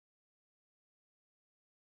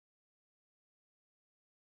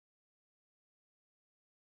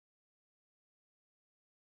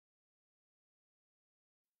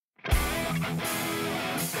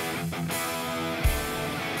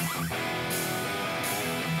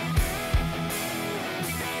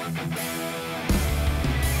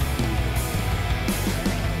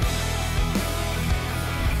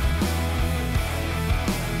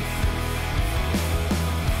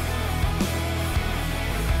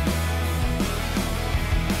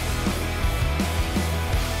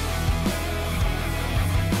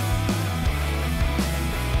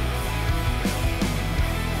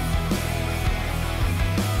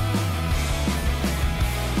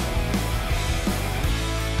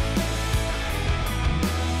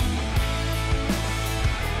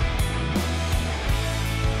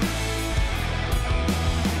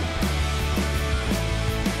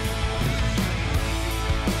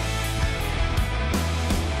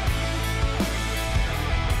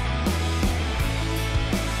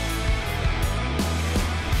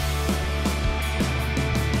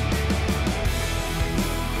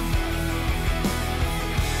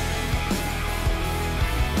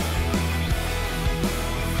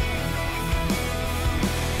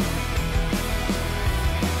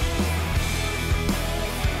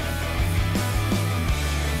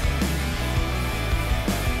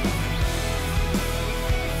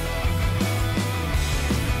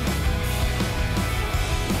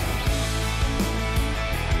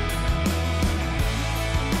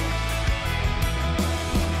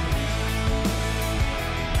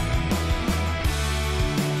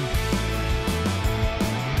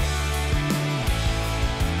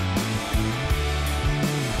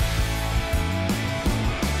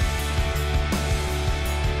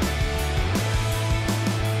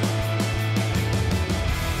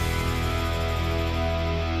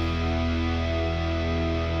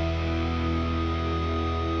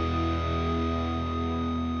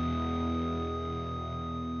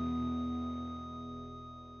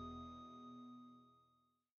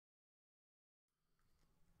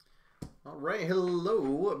All right,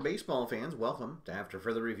 hello, baseball fans. Welcome to After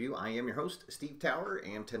Further Review. I am your host, Steve Tower,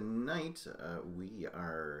 and tonight we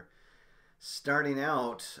are starting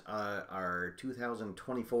out our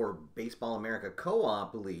 2024 Baseball America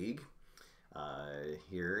Co-op League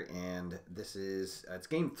here, and this is it's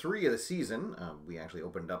Game 3 of the season. We actually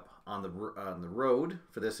opened up on the road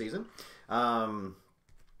for this season. But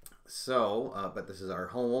this is our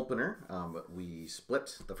home opener. We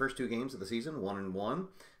split the first two games of the season, 1-1,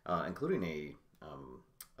 including a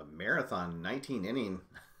marathon 19-inning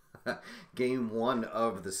game 1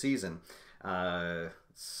 of the season. Let's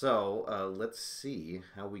see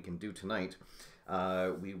how we can do tonight.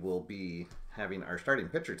 We will be having our starting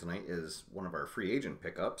pitcher tonight is one of our free agent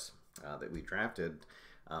pickups that we drafted.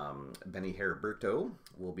 Benny Heriberto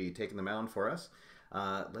will be taking the mound for us.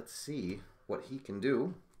 Let's see what he can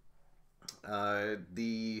do.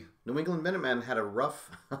 The New England Minutemen had a rough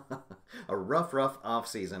off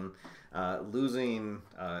season, losing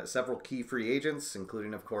several key free agents,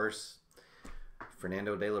 including, of course,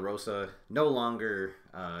 Fernando de la Rosa, no longer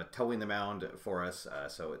towing the mound for us.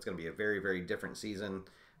 So it's going to be a very, very different season.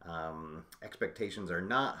 Expectations are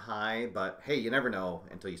not high, but hey, you never know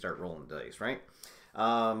until you start rolling the dice, right?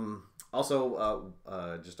 Also,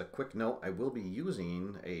 just a quick note: I will be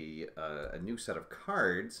using a new set of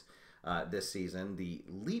cards this season, the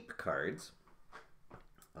Leap cards,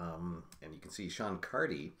 and you can see Sean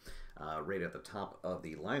Carty right at the top of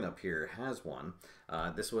the lineup here has one.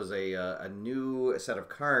 This was a new set of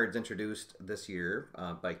cards introduced this year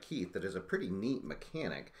by Keith that is a pretty neat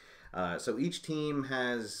mechanic. So each team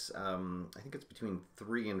has, I think it's between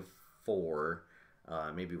 3 and 4,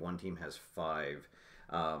 maybe one team has 5,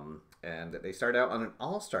 and they start out on an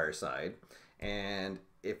all-star side, and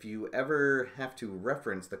if you ever have to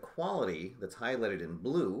reference the quality that's highlighted in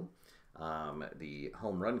blue, the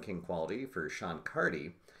home run king quality for Sean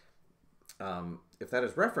Carty, if that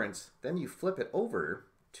is referenced, then you flip it over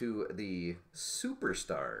to the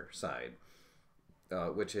superstar side,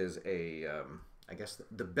 which is I guess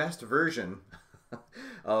the best version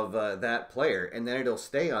of that player, and then it'll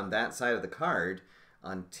stay on that side of the card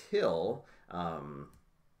until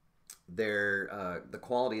the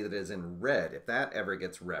quality that is in red, if that ever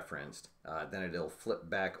gets referenced, then it'll flip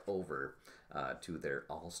back over to their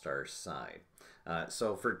all-star side.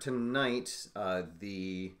 So for tonight,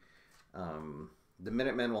 the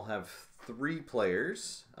Minutemen will have 3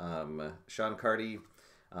 players: Sean Carty,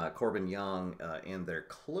 Corbin Young, and their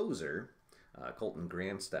closer, Colton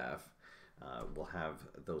Grandstaff, will have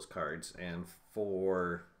those cards. And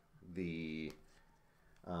for the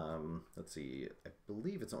let's see, I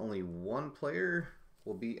believe it's only one player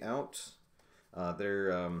will be out.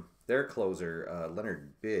 Their closer,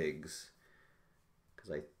 Leonard Biggs,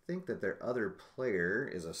 because I think that their other player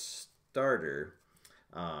is a starter,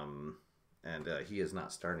 and he is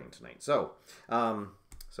not starting tonight. So,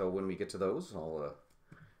 so when we get to those, I'll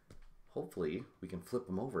hopefully we can flip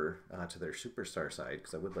them over to their superstar side,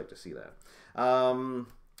 because I would like to see that.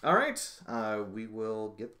 All right, we will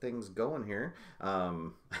get things going here.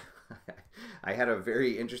 I had a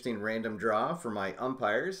very interesting random draw for my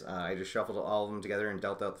umpires. I just shuffled all of them together and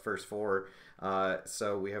dealt out the first 4.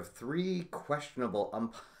 So we have 3 questionable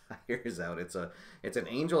umpires out. It's an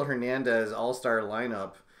Angel Hernandez all-star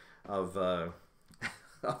lineup of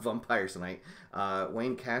of umpires tonight.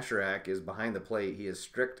 Wayne Kasherak is behind the plate. He is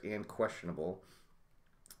strict and questionable.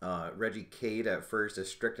 Reggie Cade at first is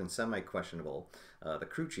strict and semi-questionable. The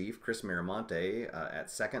crew chief, Chris Miramonte,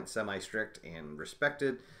 at second, semi-strict and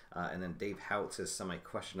respected. And then Dave Houts is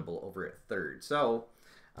semi-questionable over at third. So,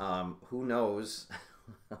 who knows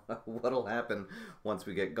what'll happen once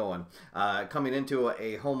we get going. Coming into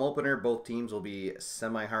a home opener, both teams will be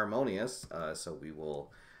semi-harmonious. So we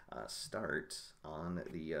will start on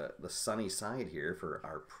the sunny side here for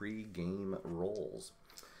our pre-game rolls.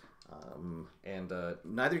 And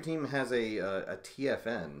neither team has a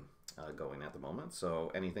TFN going at the moment,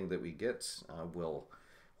 so anything that we get will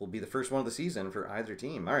be the first one of the season for either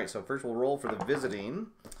team. All right, so first we'll roll for the visiting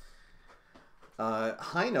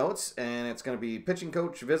High Notes, and it's going to be pitching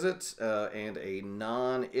coach visit and a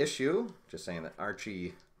non-issue. Just saying that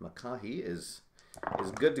Archie McCaughey is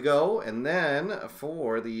good to go. And then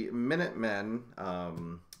for the Minutemen, I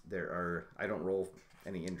don't roll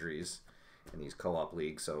any injuries in these co-op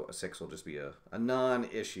leagues, so a 6 will just be a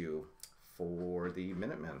non-issue for the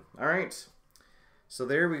Minutemen. All right, so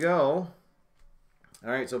there we go. All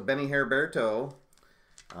right, so Benny Herberto,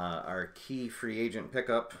 our key free agent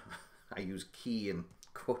pickup, I use key in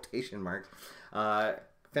quotation marks,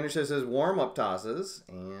 finishes his warm-up tosses,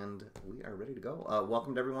 and we are ready to go.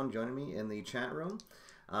 Welcome to everyone joining me in the chat room.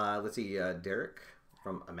 Let's see, Derek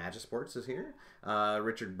from Magisports is here.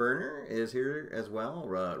 Richard Berner is here as well.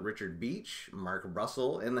 Richard Beach, Mark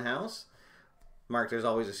Russell in the house. Mark, there's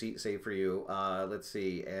always a seat saved for you. Let's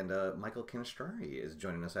see, and Michael Canistrari is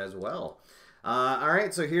joining us as well. All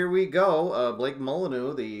right, so here we go. Blake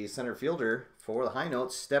Molyneux, the center fielder for the High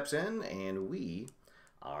Notes, steps in, and we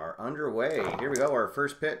are underway. Here we go, our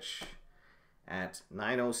first pitch at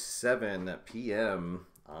 9:07 p.m.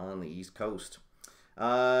 on the East Coast.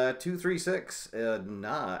 2-3-6,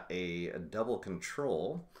 not a double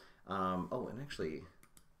control. Oh, and actually,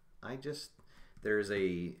 there's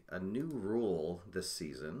a new rule this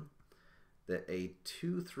season that a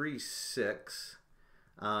 2-3-6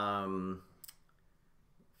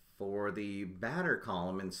 for the batter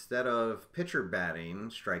column, instead of pitcher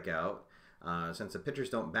batting strikeout, since the pitchers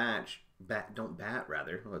don't bat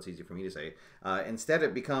rather. Well, it's easy for me to say. Instead,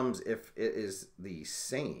 it becomes if it is the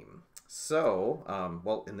same. So,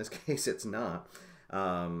 well, in this case, it's not.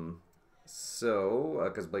 Because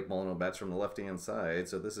Blake Molyneux bats from the left-hand side,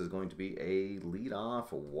 so this is going to be a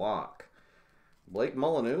leadoff walk. Blake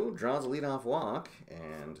Molyneux draws a leadoff walk,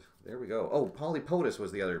 and there we go. Oh, Paulie Potus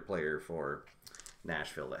was the other player for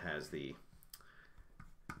Nashville that has the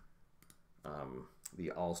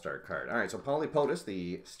All-Star card. All right, so Paulie Potus,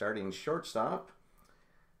 the starting shortstop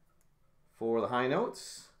for the High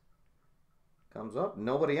Notes, comes up,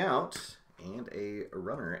 nobody out, and a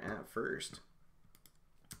runner at first.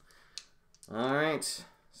 All right,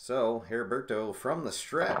 so Herberto from the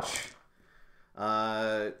stretch.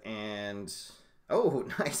 And, oh,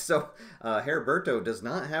 nice. So Herberto does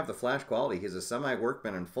not have the flash quality. He's a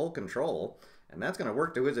semi-workman in full control. And that's going to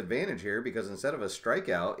work to his advantage here, because instead of a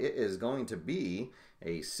strikeout, it is going to be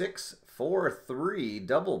a 6-4-3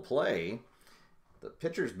 double play. The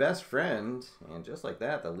pitcher's best friend, and just like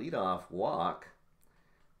that, the leadoff walk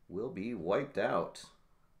will be wiped out.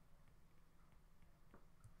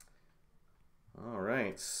 All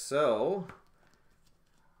right, so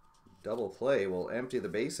double play will empty the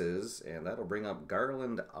bases, and that'll bring up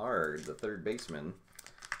Garland Ard, the third baseman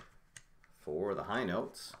for the High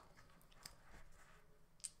Notes.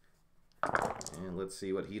 And let's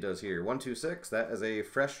see what he does here. 1-2-6. That is a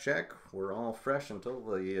fresh check. We're all fresh until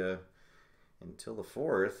the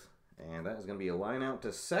fourth, and that is going to be a line out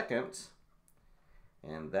to second,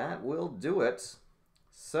 and that will do it.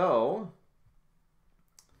 So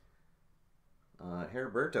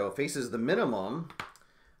Herberto faces the minimum.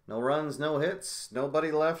 No runs, no hits,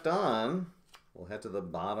 nobody left on. We'll head to the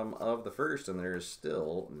bottom of the first, and there is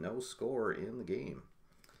still no score in the game.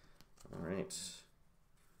 All right.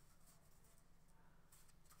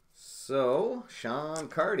 So, Sean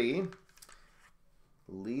Carty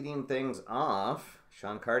leading things off.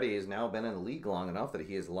 Sean Carty has now been in the league long enough that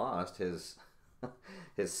he has lost his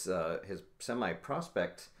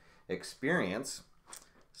semi-prospect experience.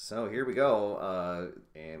 So here we go,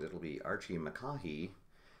 and it'll be Archie McCaughey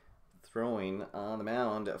throwing on the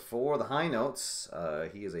mound for the High Notes.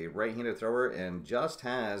 He is a right-handed thrower and just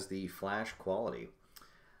has the flash quality.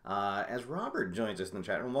 As Robert joins us in the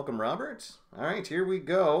chat room. Welcome, Robert. All right, here we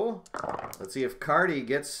go. Let's see if Cardi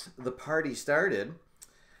gets the party started.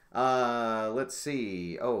 Let's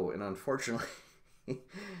see. Oh, and unfortunately,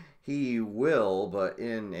 he will, but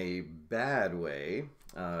in a bad way,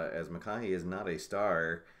 as McCaughey is not a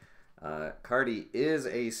star. Cardi is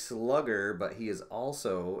a slugger, but he is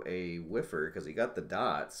also a whiffer because he got the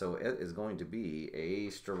dot, so it is going to be a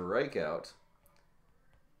strikeout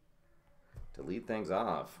to lead things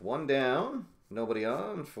off. One down, nobody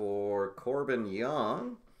on for Corbin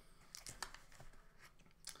Young.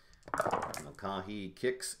 McCaughey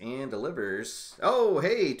kicks and delivers. Oh,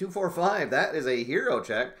 hey, 245. That is a hero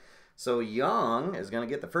check. So Young is going to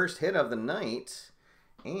get the first hit of the night,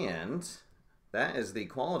 and that is the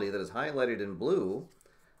quality that is highlighted in blue.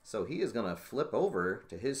 So he is going to flip over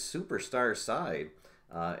to his superstar side,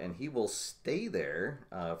 and he will stay there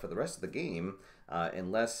for the rest of the game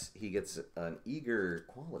unless he gets an eager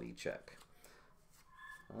quality check.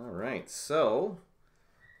 All right, so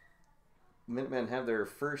Minutemen have their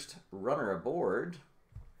first runner aboard.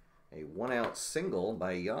 A one-out single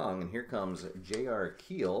by Young, and here comes J.R.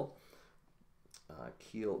 Keel.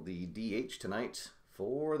 Keel, the DH tonight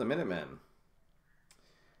for the Minutemen.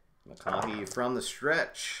 McCaughey from the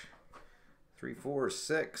stretch.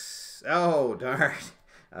 3-4-6. Oh, darn.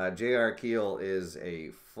 J.R. Keel is a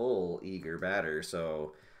full eager batter,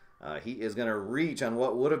 so he is going to reach on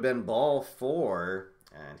what would have been ball 4,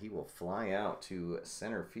 and he will fly out to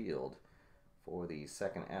center field for the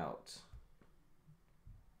second out.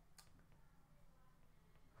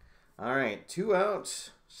 All right, 2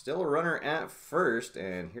 out, still a runner at first,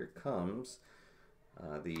 and here comes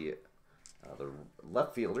the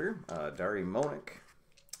left fielder, Dari Monick.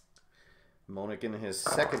 Monick in his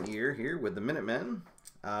second year here with the Minutemen.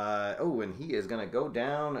 Oh, and he is going to go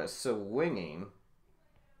down swinging.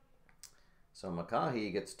 So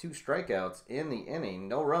McCaughey gets 2 strikeouts in the inning.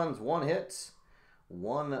 No runs, 1 hit,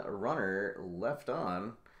 1 runner left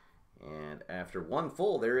on. And after 1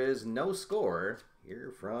 full, there is no score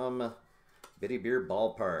here from Biddy Beer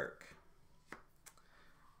Ballpark.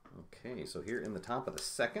 Okay, so here in the top of the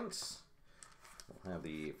second, we'll have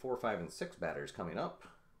the 4, 5, and 6 batters coming up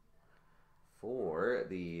for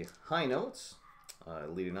the High Notes.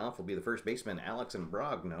 Leading off will be the first baseman, Alex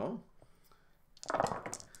Imbrogno.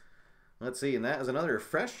 Let's see, and that is another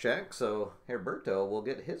fresh check, so Herberto will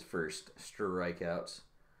get his first strikeout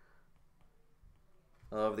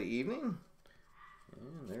of the evening.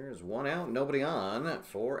 And there's 1 out, nobody on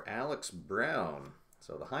for Alex Brown.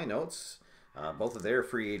 So the High Notes, both of their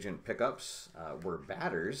free agent pickups were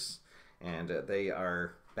batters, and they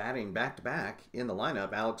are batting back-to-back in the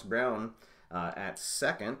lineup. Alex Brown at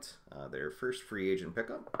second, their first free agent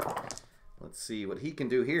pickup. Let's see what he can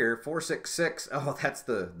do here. 4-6-6. Oh, that's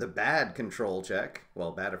the bad control check.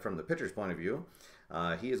 Well, bad from the pitcher's point of view.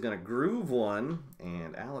 He is going to groove one,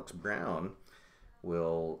 and Alex Brown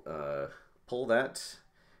will pull that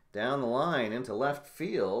down the line into left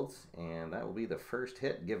field, and that will be the first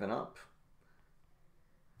hit given up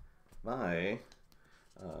by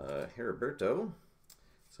Heriberto.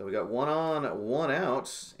 So we got 1 on, 1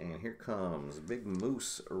 out, and here comes Big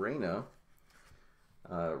Moose Reyna.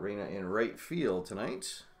 Reyna in right field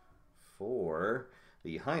tonight for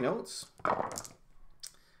the High Notes.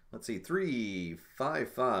 Let's see,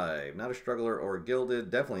 3-5-5. Not a struggler or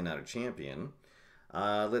gilded, definitely not a champion.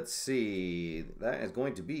 Let's see, that is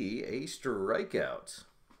going to be a strikeout.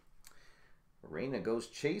 Reyna goes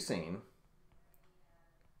chasing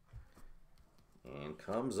and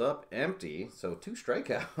comes up empty. So 2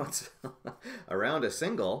 strikeouts around a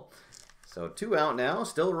single. So 2 out now,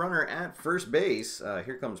 still runner at first base.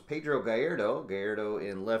 Here comes Pedro Gallardo. Gallardo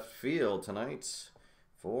in left field tonight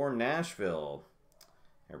for Nashville.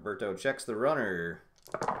 Alberto checks the runner,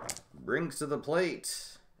 brings to the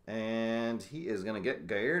plate, and he is going to get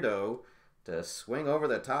Gallardo to swing over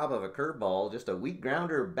the top of a curveball. Just a weak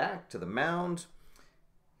grounder back to the mound.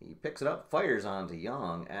 He picks it up, fires onto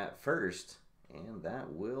Young at first, and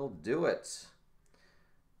that will do it.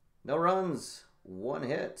 No runs, 1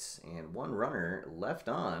 hit, and 1 runner left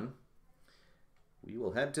on. We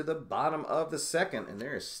will head to the bottom of the second, and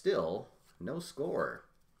there is still no score.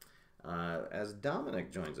 As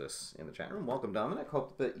Dominic joins us in the chat room. Welcome, Dominic.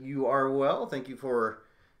 Hope that you are well. Thank you for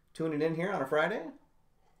tuning in here on a Friday.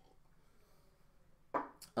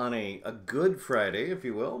 On a good Friday, if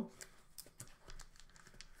you will.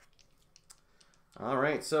 All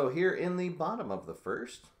right, so here in the bottom of the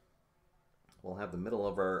first, we'll have the middle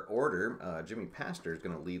of our order. Jimmy Pastor is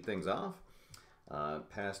going to lead things off.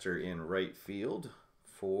 Pastor in right field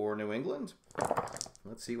for New England.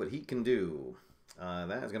 Let's see what he can do.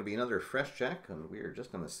 That is going to be another fresh check, and we are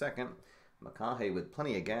just in the second. McCaughey with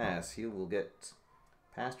plenty of gas. He will get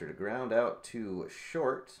Pastor to ground out to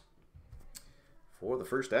short for the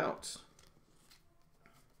first out.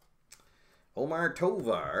 Omar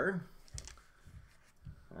Tovar,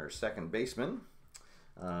 our second baseman,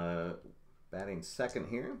 batting second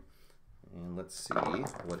here. And let's see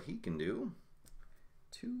what he can do.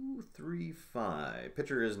 2, 3, 5.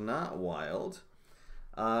 Pitcher is not wild.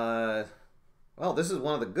 Well, this is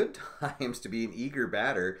one of the good times to be an eager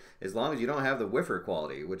batter, as long as you don't have the whiffer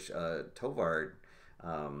quality, which Tovar,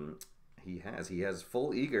 he has. He has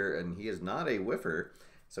full eager, and he is not a whiffer.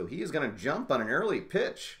 So he is going to jump on an early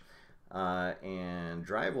pitch and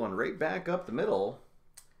drive one right back up the middle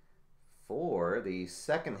for the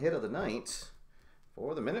second hit of the night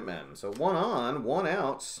for the Minutemen. So 1 on, 1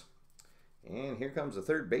 out. And here comes the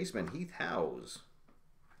third baseman, Heath Howes.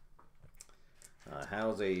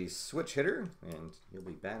 Howes a switch hitter, and he'll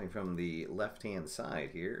be batting from the left-hand side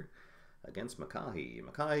here against McCaughey.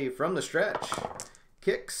 McCaughey from the stretch.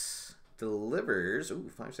 Kicks, delivers.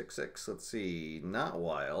 Ooh, 5.66. Let's see. Not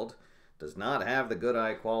wild. Does not have the good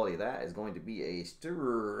eye quality. That is going to be a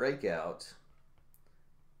strikeout.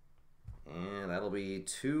 And that'll be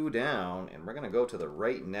 2 down. And we're going to go to the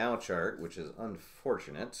right now chart, which is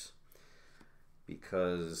unfortunate,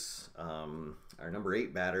 because our number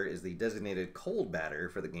 8 batter is the designated cold batter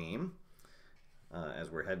for the game, as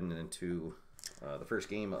we're heading into the first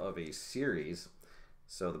game of a series.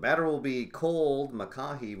 So the batter will be cold,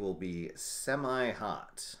 McCaughey will be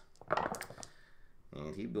semi-hot.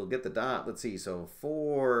 And he will get the dot. Let's see, so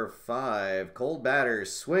 4, 5, cold batter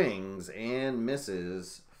swings and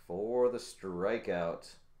misses for the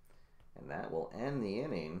strikeout. And that will end the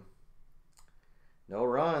inning. No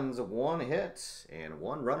runs, 1 hit, and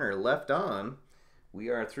 1 runner left on. We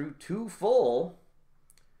are through 2 full,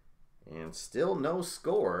 and still no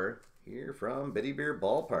score here from Biddy Beer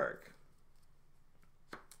Ballpark.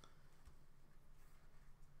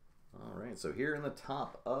 All right, so here in the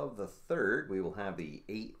top of the third, we will have the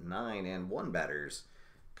 8, 9, and 1 batters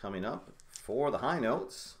coming up for the High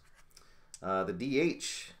Notes. The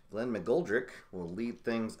DH, Glenn McGoldrick, will lead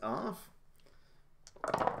things off.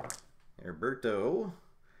 Herberto,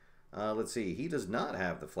 let's see, he does not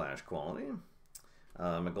have the flash quality.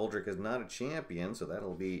 McGoldrick is not a champion, so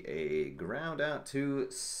that'll be a ground out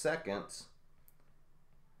to second.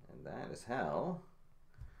 And that is how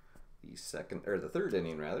the third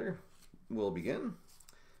inning rather will begin.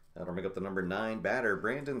 That'll make up the number 9 batter,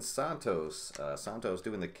 Brandon Santos. Santos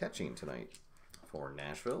doing the catching tonight for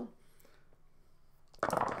Nashville.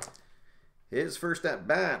 His first at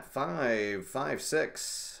bat,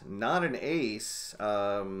 5.56, not an ace.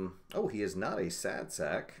 Oh, he is not a sad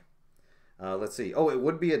sack. Let's see. Oh, it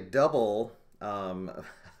would be a double,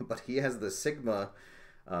 but he has the Sigma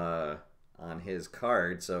on his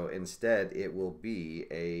card, so instead it will be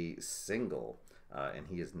a single. And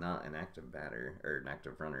he is not an active batter or an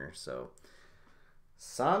active runner. So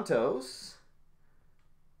Santos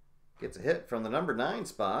gets a hit from the number 9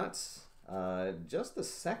 spots. Just the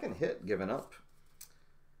second hit given up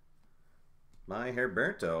by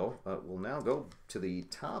Herberto. We'll now go to the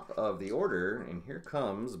top of the order, and here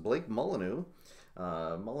comes Blake Molyneux.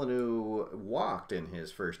 Molyneux walked in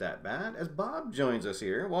his first at-bat as Bob joins us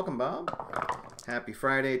here. Welcome, Bob. Happy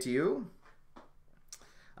Friday to you.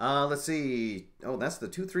 Let's see. Oh, that's the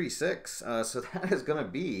 2.36. So that is going to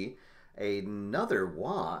be another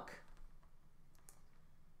walk.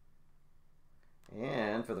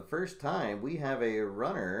 And for the first time, we have a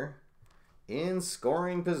runner in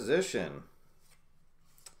scoring position.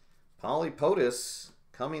 Pauly Potus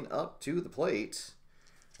coming up to the plate.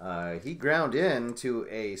 He ground in to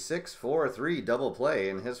a 6-4-3 double play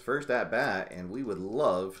in his first at-bat, and we would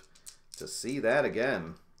love to see that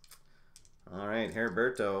again. All right,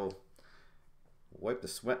 Herberto wipe the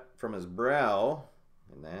sweat from his brow,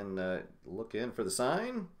 and then look in for the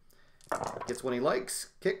sign. Gets one he likes,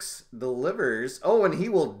 kicks, delivers. Oh, and he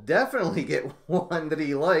will definitely get one that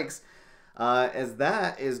he likes, as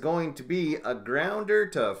that is going to be a grounder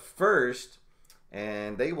to first,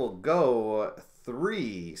 and they will go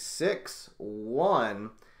 3-6-1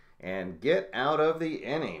 and get out of the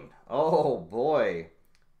inning. Oh boy,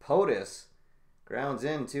 POTUS grounds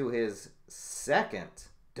into his second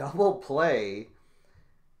double play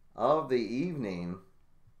of the evening,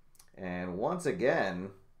 and once again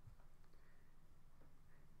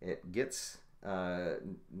it gets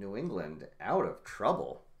New England out of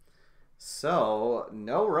trouble. So,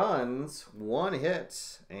 no runs, 1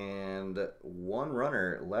 hit, and 1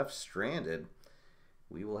 runner left stranded.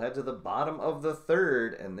 We will head to the bottom of the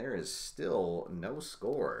 3rd, and there is still no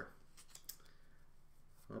score.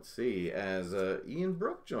 Let's see, as Ian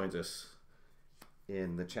Brook joins us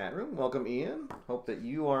in the chat room. Welcome, Ian. Hope that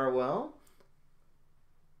you are well.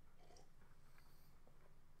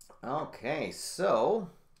 Okay,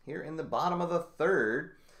 so here in the bottom of the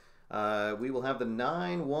 3rd, we will have the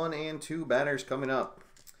 9, 1, and 2 batters coming up.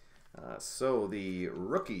 So the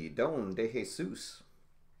rookie, Don De Jesus,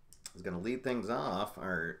 is going to lead things off.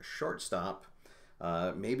 Our shortstop,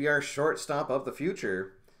 maybe our shortstop of the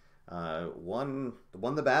future, won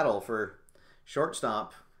the battle for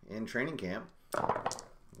shortstop in training camp.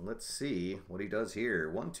 Let's see what he does here.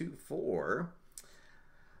 1, 2, 4.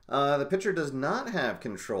 The pitcher does not have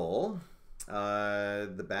control.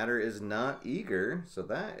 The batter is not eager, so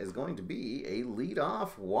that is going to be a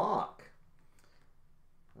leadoff walk.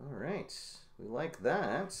 All right, we like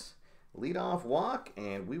that. Leadoff walk,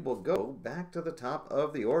 and we will go back to the top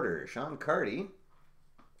of the order. Sean Carty,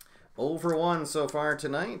 0 for 1 so far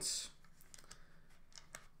tonight.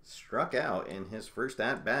 Struck out in his first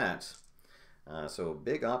at-bat. So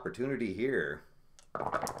big opportunity here.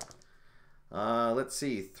 Let's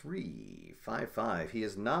see, 3, 5, 5. He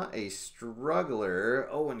is not a struggler.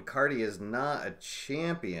 Oh, and Carty is not a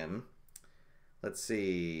champion. Let's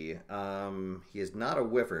see. He is not a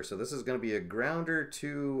whiffer, so this is going to be a grounder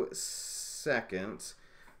to second.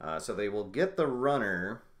 So they will get the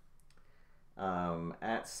runner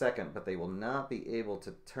at second, but they will not be able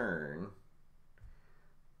to turn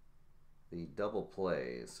the double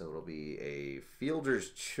play. So it'll be a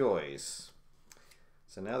fielder's choice.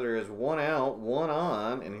 So now there is 1 out, 1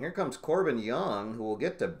 on, and here comes Corbin Young, who will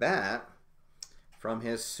get to bat from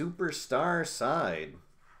his superstar side.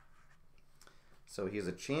 So he's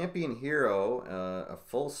a champion hero, a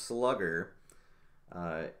full slugger,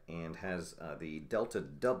 and has the Delta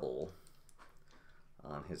double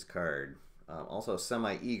on his card. Also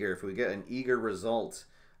semi-eager. If we get an eager result,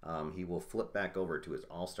 he will flip back over to his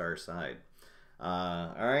all-star side.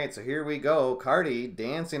 All right, so here we go. Carty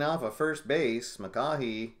dancing off of first base.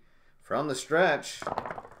 McCaughey from the stretch.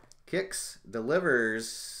 Kicks,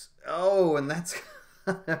 delivers. Oh, and that's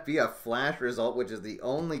going to be a flash result, which is the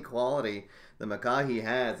only quality that McCaughey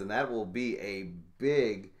has, and that will be a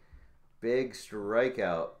big, big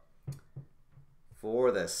strikeout for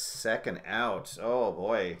the second out. Oh,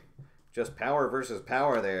 boy. Just power versus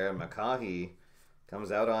power there. McCaughey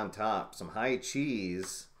comes out on top. Some high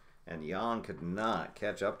cheese. And Young could not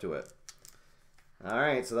catch up to it. All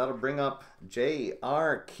right, so that'll bring up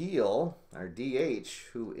J.R. Keel, our DH,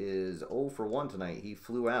 who is 0 for 1 tonight. He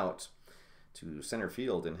flew out to center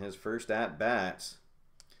field in his first at-bat.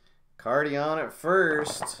 Carty on at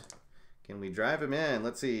first. Can we drive him in?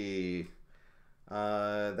 Let's see.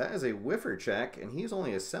 That is a whiffer check, and he's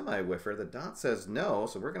only a semi-whiffer. The dot says no,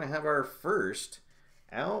 so we're going to have our first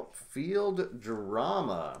outfield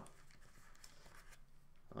drama.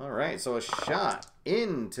 All right, so a shot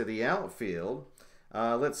into the outfield.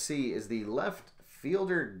 Let's see, is the left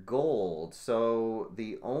fielder gold? So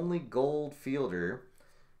the only gold fielder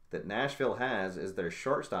that Nashville has is their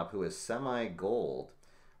shortstop, who is semi-gold.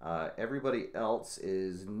 Everybody else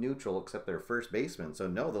is neutral except their first baseman. So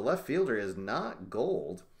no, the left fielder is not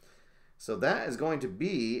gold. So that is going to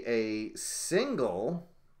be a single.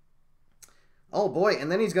 Oh boy, and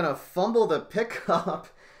then he's going to fumble the pickup.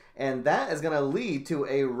 And that is going to lead to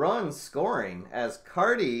a run scoring as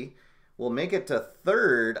Carty will make it to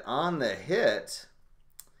third on the hit.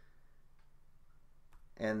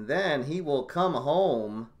 And then he will come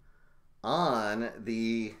home on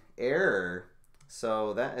the error.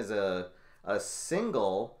 So that is a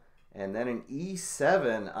single and then an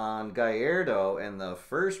E7 on Gallardo. And the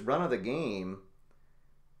first run of the game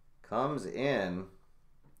comes in.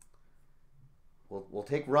 We'll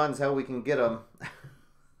take runs how we can get them.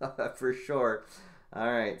 For sure.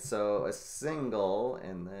 All right, so a single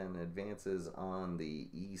and then advances on the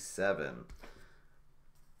E7.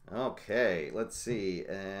 Okay, let's see.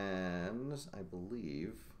 And I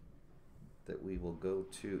believe that we will go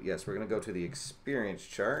to, yes, we're going to go to the experience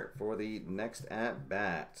chart for the next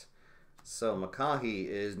at-bat. So McCaughey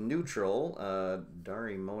is neutral.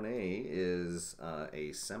 Dari Monet is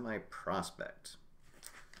a semi-prospect.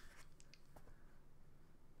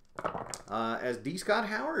 As D. Scott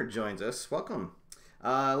Howard joins us, welcome.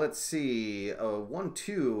 Let's see,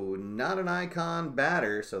 1-2, not an icon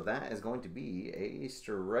batter, so that is going to be a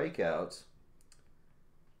strikeout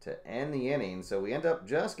to end the inning. So we end up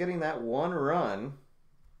just getting that 1 run.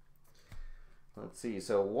 Let's see.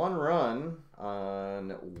 So 1 run on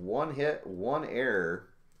 1 hit, 1 error,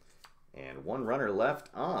 and 1 runner left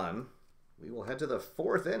on. We will head to the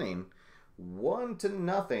 4th inning.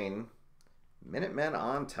 1-0. Minutemen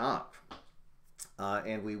on top.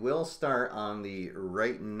 And we will start on the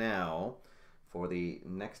right now for the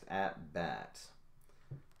next at bat.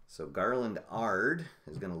 So Garland Ard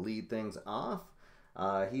is going to lead things off.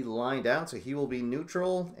 He lined out, so he will be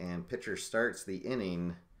neutral, and pitcher starts the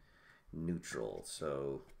inning neutral.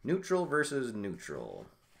 So neutral versus neutral.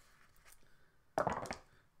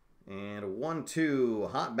 And a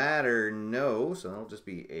 1-2, hot batter, no. So that'll just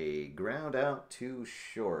be a ground out to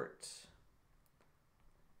short.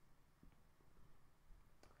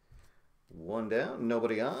 1 down,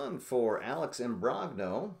 nobody on for Alex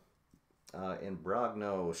Imbrogno.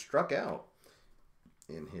 Imbrogno struck out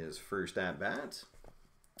in his first at-bat.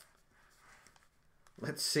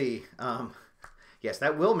 Let's see. Yes,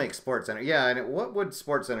 that will make SportsCenter. Yeah, and what would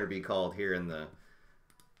SportsCenter be called here in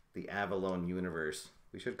the Avalon universe?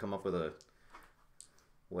 We should come up with a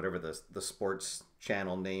whatever the sports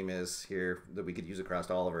channel name is here that we could use across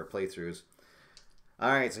all of our playthroughs. All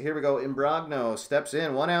right, so here we go. Imbrogno steps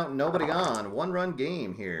in. 1 out, nobody on. 1-run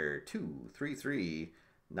game here. 2-3-3.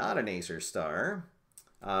 Not an ace or star.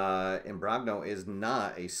 Imbrogno is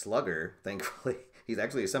not a slugger, thankfully. He's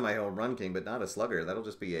actually a semi-home run king, but not a slugger. That'll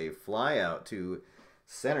just be a fly out to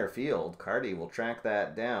center field. Cardi will track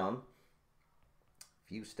that down. A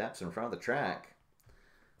few steps in front of the track.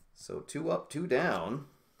 So 2 up, 2 down.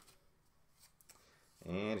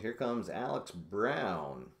 And here comes Alex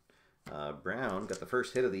Brown. Brown got the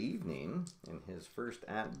first hit of the evening in his first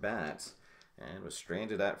at-bat and was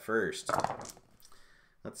stranded at first.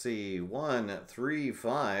 Let's see, 1, 3,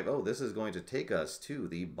 5. Oh, this is going to take us to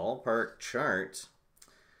the ballpark chart.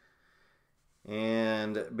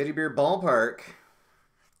 And Bitty Beer Ballpark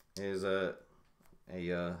is a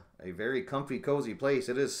very comfy, cozy place.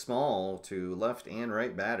 It is small to left and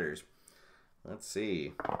right batters. Let's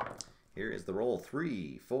see. Here is the roll.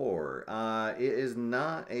 3, 4. It is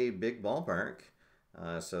not a big ballpark.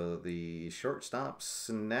 So the shortstop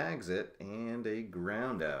snags it and a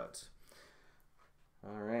ground out.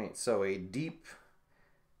 All right, so a deep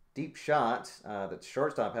shot that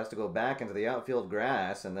shortstop has to go back into the outfield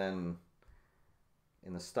grass, and then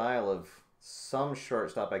in the style of some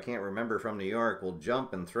shortstop I can't remember from New York will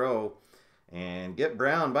jump and throw and get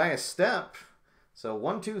Brown by a step. So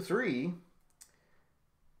 1, 2, 3.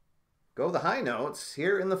 Go the high notes.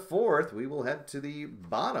 Here in the 4th, we will head to the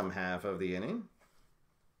bottom half of the inning.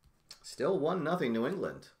 Still 1-0 New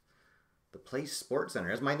England. The Place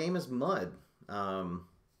SportsCenter. As my name is Mud.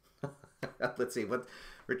 Let's see what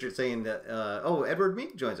Richard's saying. Oh, Edward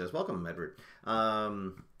Meek joins us. Welcome, Edward.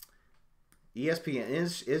 ESPN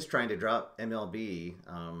is trying to drop MLB.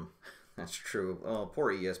 That's true. Oh,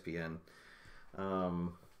 poor ESPN.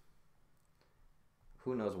 Who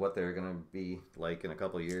knows what they're going to be like in a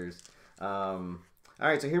couple of years. All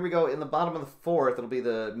right, so here we go. In the bottom of the 4th, it'll be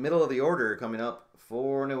the middle of the order coming up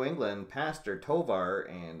for New England. Pastor, Tovar,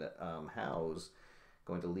 and Howes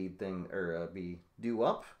going to lead thing or be due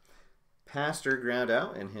up. Pastor ground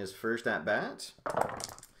out in his first at bat.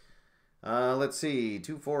 Let's see,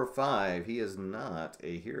 2, 4, 5. He is not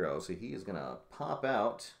a hero, so he is gonna pop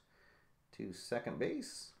out to second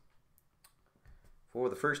base for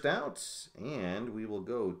the first out, and we will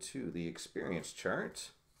go to the experience chart.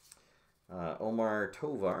 Omar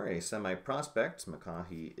Tovar, a semi-prospect.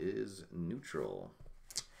 McCaughey is neutral.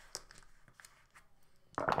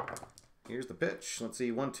 Here's the pitch. Let's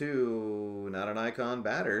see, 1, 2. Not an icon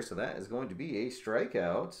batter, so that is going to be a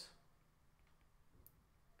strikeout.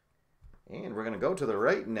 And we're going to go to the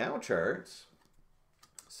right now chart.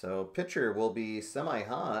 So pitcher will be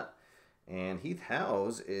semi-hot, and Heath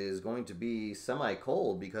Howes is going to be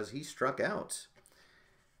semi-cold because he struck out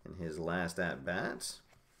in his last at-bat.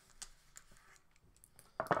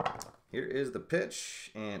 Here is the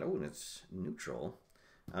pitch, and oh, it's neutral.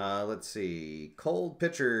 Let's see, cold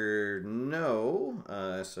pitcher, no.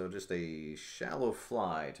 So just a shallow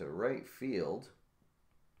fly to right field.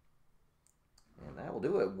 And that will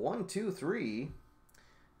do it. 1, 2, 3.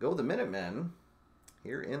 Go the Minutemen.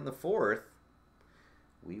 Here in the 4th,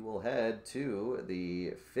 we will head to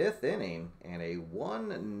the 5th inning and a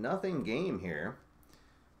 1-0 game here.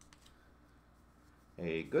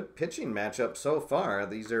 A good pitching matchup so far.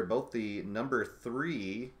 These are both the number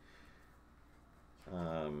 3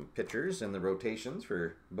 pitchers in the rotations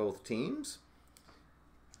for both teams.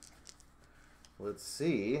 Let's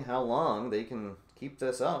see how long they can keep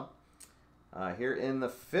this up. Here in the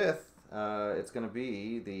 5th, it's going to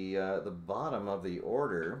be the bottom of the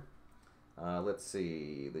order. Let's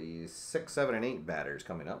see, the 6, 7, and 8 batters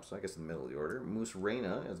coming up, so I guess in the middle of the order. Moose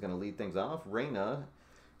Reyna is going to lead things off. Reyna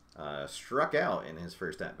struck out in his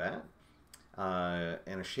first at-bat.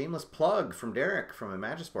 And a shameless plug from Derek from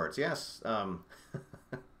Imagisports. Yes.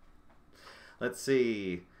 Let's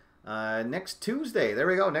see. Next Tuesday, there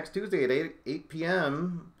we go. Next Tuesday at 8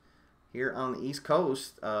 p.m. here on the East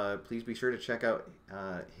Coast. Please be sure to check out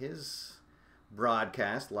his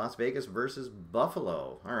broadcast, Las Vegas versus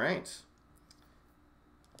Buffalo. All right.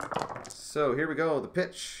 So here we go. The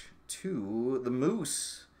pitch to the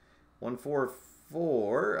Moose.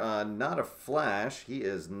 1-4-4. Not a flash. He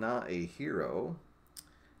is not a hero.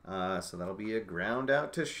 So that'll be a ground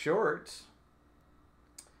out to short.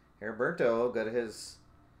 Herberto got his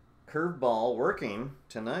curveball working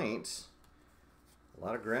tonight. A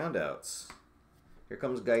lot of ground outs. Here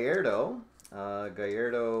comes Gallardo.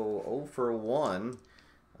 Gallardo 0 for 1.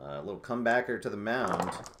 A little comebacker to the mound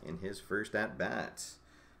in his first at-bat.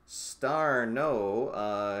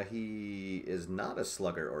 No, he is not a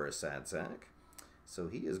slugger or a sad sack. So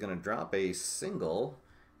he is going to drop a single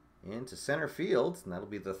into center field, and that'll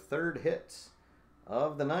be the third hit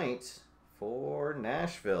of the night for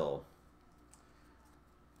Nashville.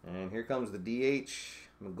 And here comes the DH,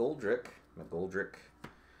 McGoldrick. McGoldrick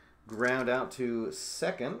ground out to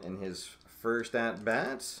second in his first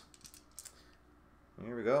at-bat.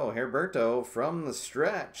 Here we go, Herberto from the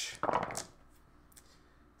stretch.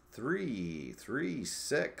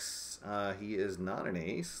 3-3-6. He is not an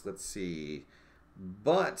ace. Let's see.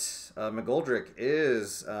 But McGoldrick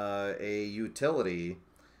is a utility.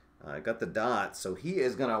 Got the dot, so he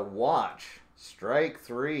is going to watch strike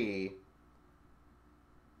 3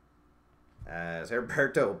 as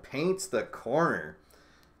Herberto paints the corner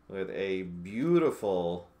with a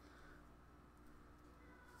beautiful,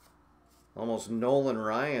 almost Nolan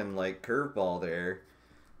Ryan-like curveball there.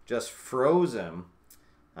 Just froze him.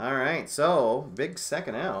 All right, so big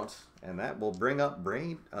second out, and that will bring up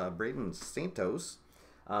Braden Santos.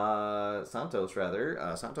 Santos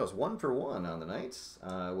 1 for 1 on the night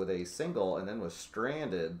with a single, and then was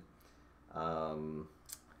stranded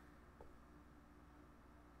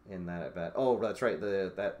in that at bat. Oh, that's right.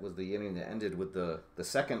 That was the inning that ended with the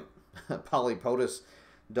second Polypotus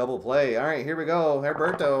double play. All right, here we go.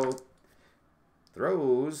 Herberto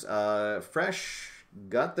throws. Fresh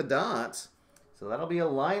got the dot. So that'll be a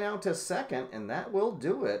line out to second, and that will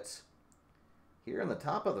do it here in the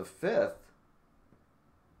top of the 5th.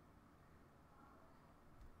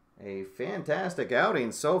 A fantastic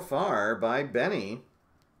outing so far by Benny.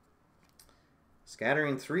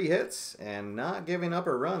 Scattering 3 hits and not giving up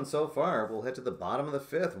a run so far. We'll head to the bottom of the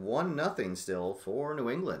 5th. 1-0 still for New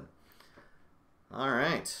England. All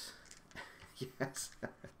right. Yes.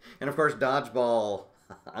 And, of course, dodgeball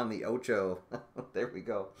on the Ocho. There we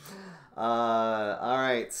go. All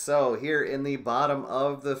right, so here in the bottom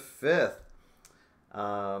of the 5th,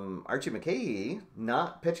 Archie McKay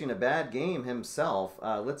not pitching a bad game himself.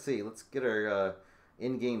 Let's see. Let's get our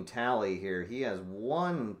in-game tally here. He has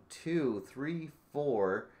 1, 2, 3,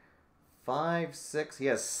 4, 5, 6. He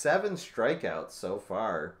has 7 strikeouts so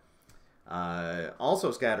far.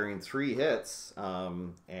 Also scattering 3 hits,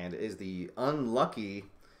 and is the unlucky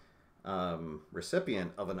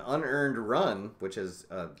recipient of an unearned run, which is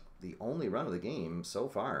the only run of the game so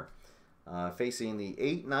far. Facing the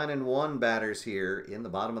 8, 9, and 1 batters here in the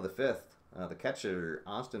bottom of the 5th. The catcher,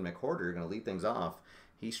 Austin McWhorter, going to lead things off.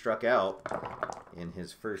 He struck out in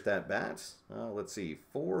his first at-bat. Let's see,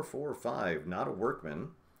 4-4-5, not a workman.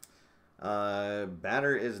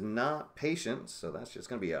 Batter is not patient, so that's just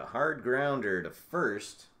going to be a hard grounder to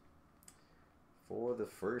first for the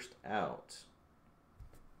first out.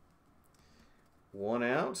 1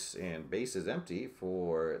 out, and base is empty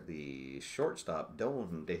for the shortstop,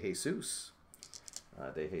 Don De Jesus.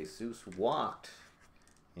 De Jesus walked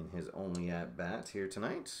in his only at-bat here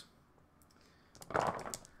tonight.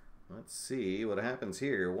 Let's see what happens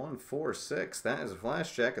here. 1-4-6. That is a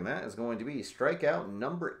flash check, and that is going to be strikeout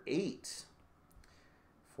number 8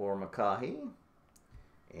 for McCaughey.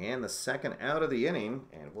 And the second out of the inning,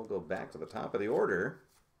 and we'll go back to the top of the order.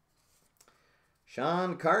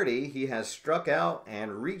 Sean Carty, he has struck out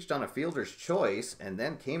and reached on a fielder's choice and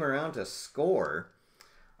then came around to score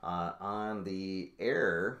on the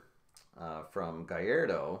error from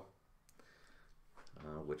Gallardo,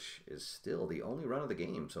 which is still the only run of the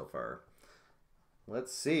game so far.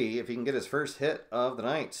 Let's see if he can get his first hit of the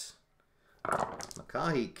night.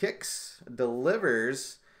 McCaughey kicks,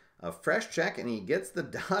 delivers a fresh check, and he gets the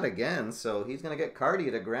dot again, so he's going to get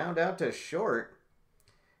Carty to ground out to short.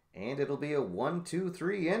 And it'll be a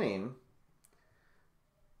 1-2-3 inning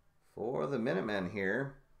for the Minutemen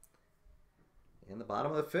here. in the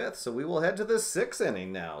bottom of the fifth. So we will head to the sixth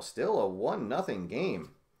inning now. Still a 1-0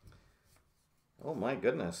 game. Oh my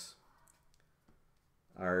goodness.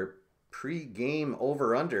 Our pre-game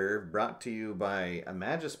over-under brought to you by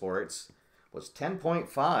Imagisports was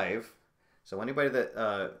 10.5. So anybody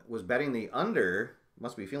that was betting the under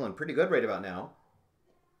must be feeling pretty good right about now.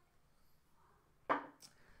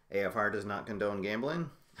 AFR does not condone gambling.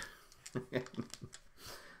 I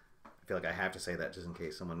feel like I have to say that just in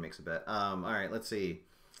case someone makes a bet. All right, let's see.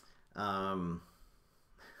 Oh,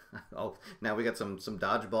 now we got some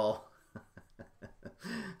dodgeball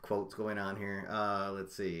quotes going on here.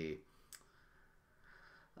 Let's see.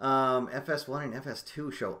 FS1 and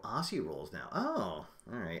FS2 show Aussie rules now. Oh,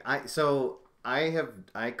 all right.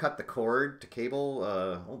 I cut the cord to cable.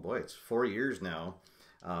 Oh boy, it's 4 years now.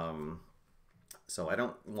 So I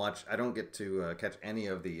don't get to catch any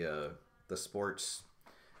of the sports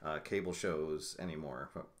cable shows anymore.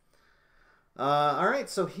 All right,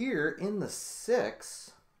 so here in the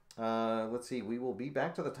sixth, let's see, we will be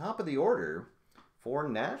back to the top of the order for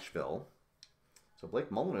Nashville. So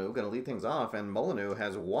Blake Molyneux going to lead things off, and Molyneux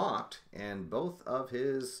has walked in both of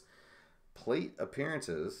his plate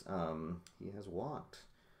appearances. He has walked.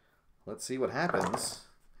 Let's see what happens.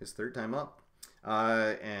 His third time up.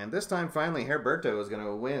 And this time, finally, Herberto is going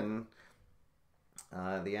to win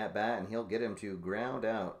the at-bat, and he'll get him to ground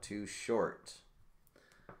out to short.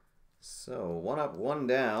 So, 1 up, 1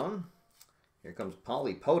 down. Here comes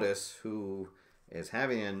Paulie Potus, who is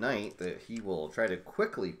having a night that he will try to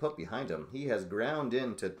quickly put behind him. He has ground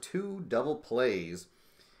into 2 double plays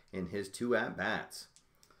in his 2 at-bats.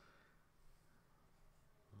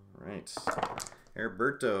 All right.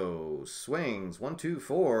 Herberto swings 1, 2,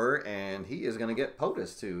 4, and he is going to get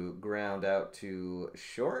POTUS to ground out to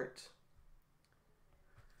short.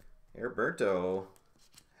 Herberto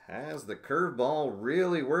has the curveball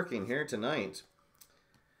really working here tonight.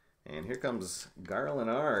 And here comes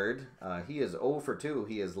Garlandard. He is 0 for 2.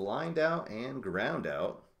 He is lined out and ground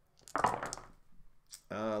out.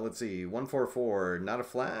 Let's see, 1-4-4, not a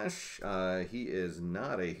flash. He is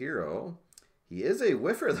not a hero. He is a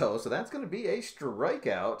whiffer, though, so that's going to be a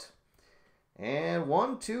strikeout. And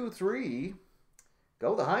 1, 2, 3.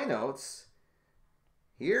 Go the high notes.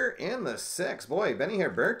 Here in the sixth. Boy, Benny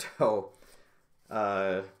Herberto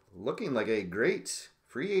looking like a great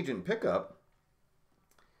free agent pickup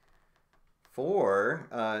for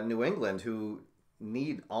New England, who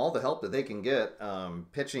need all the help that they can get,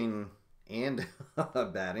 pitching and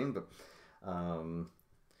batting. But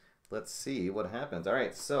let's see what happens. All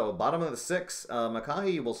right, so bottom of the sixth,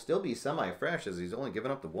 McCaughey will still be semi-fresh as he's only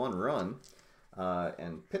given up the 1 run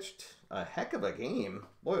and pitched a heck of a game.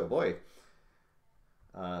 Boy, oh boy.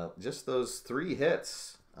 Just those 3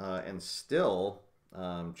 hits and still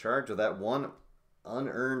charged with that 1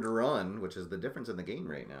 unearned run, which is the difference in the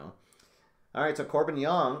game right now. All right, so Corbin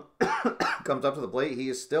Young comes up to the plate. He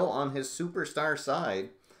is still on his superstar side.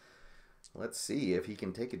 Let's see if he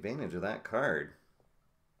can take advantage of that card.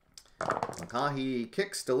 McCaughey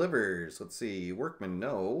kicks, delivers. Let's see. Workman,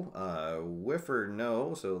 no. Whiffer,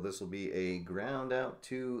 no. So this will be a ground out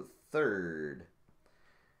to third.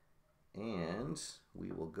 And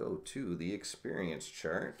we will go to the experience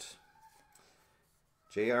chart.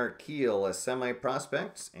 J.R. Keel as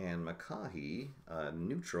semi-prospect and McCaughey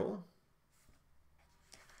neutral.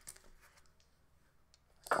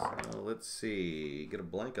 So let's see. Get a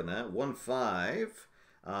blank on that.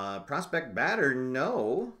 1-5. Prospect batter,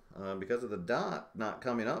 no, because of the dot not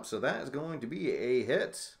coming up. So that is going to be a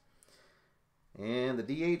hit. And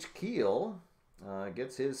the DH Keel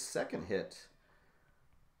gets his second hit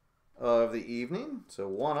of the evening. So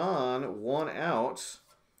 1 on, 1 out.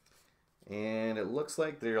 And it looks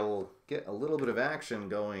like they'll get a little bit of action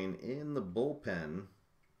going in the bullpen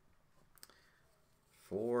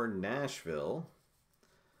for Nashville.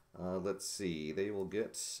 Let's see. They will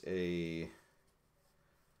get a...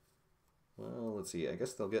 Well, let's see. I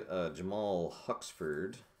guess they'll get Jamal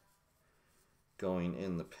Huxford going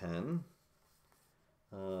in the pen.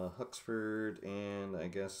 Huxford and I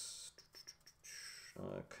guess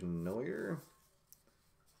Canoyer.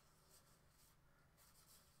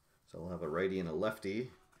 So we'll have a righty and a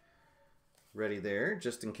lefty ready there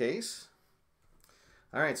just in case.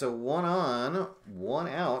 All right, so 1 on, 1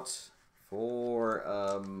 out for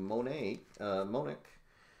Monick.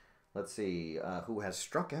 Let's see, who has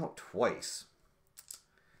struck out twice.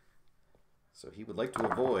 So he would like to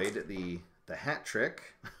avoid the hat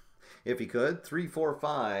trick, if he could.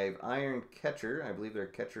 3-4-5, iron catcher. I believe their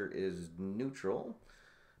catcher is neutral,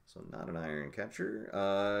 so not an iron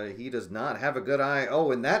catcher. He does not have a good eye.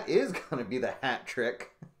 Oh, and that is going to be the hat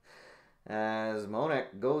trick. as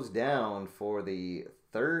Monek goes down for the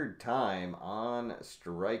third time on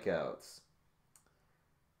strikeouts.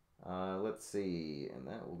 Let's see, and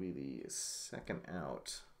that will be the second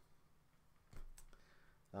out.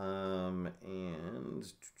 And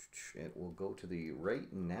it will go to the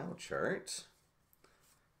right now chart.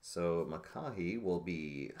 So McCaughey will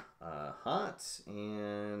be hot,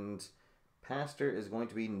 and Pastor is going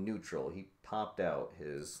to be neutral. He popped out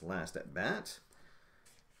his last at bat.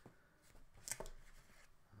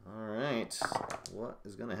 All right, what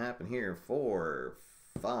is going to happen here? 4,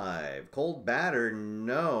 5. Cold batter,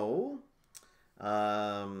 no.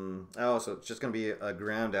 Oh, so it's just going to be a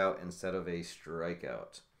ground out instead of a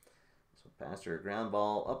strikeout. So Pastor, ground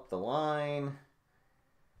ball up the line.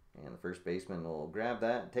 And the first baseman will grab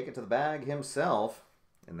that, take it to the bag himself.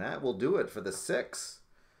 And that will do it for the 6.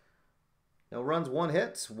 No runs, 1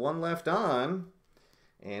 hit, 1 left on.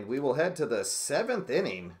 And we will head to the 7th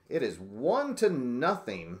inning. It is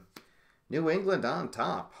 1-0. New England on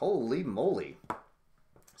top. Holy moly.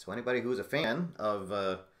 So anybody who's a fan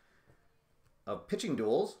of pitching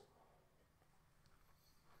duels,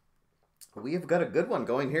 we have got a good one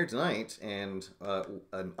going here tonight. And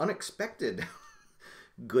an unexpected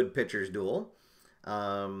good pitchers duel.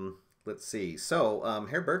 Let's see. So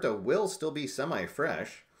Herberto will still be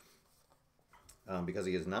semi-fresh. Because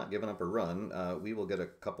he has not given up a run. We will get a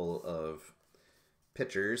couple of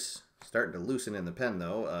pitchers starting to loosen in the pen,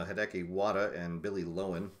 though. Hideki Wada and Billy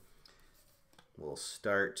Lowen will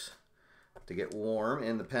start to get warm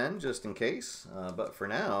in the pen, just in case. But for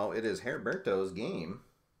now, it is Herberto's game.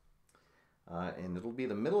 And it'll be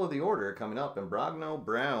the middle of the order coming up. Imbrogno,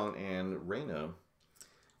 Brown, and Reyna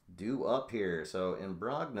due up here. So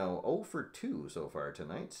Imbrogno 0 for 2 so far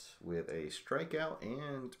tonight with a strikeout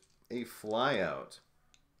and a flyout.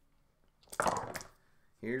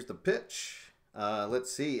 Here's the pitch.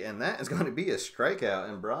 Let's see, and that is going to be a strikeout.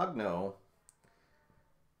 And Brogno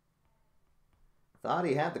thought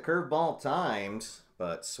he had the curveball timed,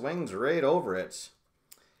 but swings right over it.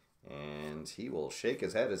 And he will shake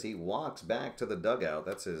his head as he walks back to the dugout.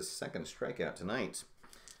 That's his second strikeout tonight.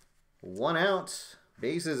 1 out,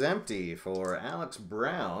 bases empty for Alex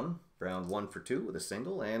Brown. Brown 1 for 2 with a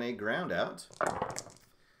single and a ground out.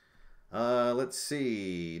 Let's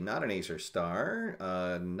see. Not an ace or star.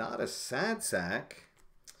 Not a sad sack.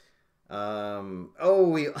 Oh,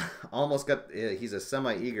 we almost got... he's a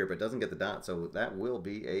semi-eager, but doesn't get the dot, so that will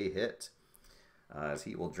be a hit. As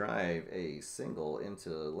he will drive a single into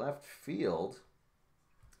left field.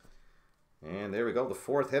 And there we go. The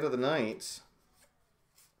 4th hit of the night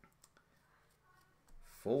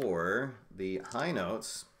for the High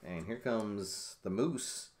Notes. And here comes the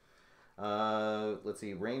Moose. Let's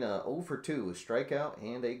see, Reyna 0 for 2, strikeout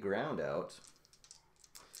and a ground out.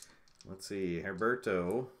 Let's see,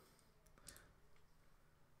 Herberto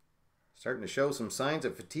starting to show some signs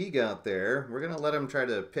of fatigue out there. We're going to let him try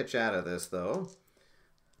to pitch out of this, though.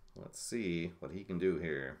 Let's see what he can do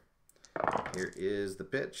here. Here is the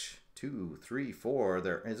pitch. 2, 3, 4.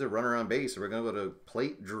 There is a runner on base, so we're going to go to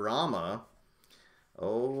plate drama.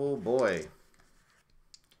 Oh, boy.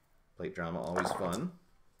 Plate drama, always fun.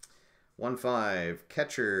 1-5.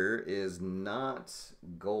 Catcher is not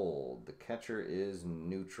gold. The catcher is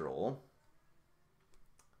neutral.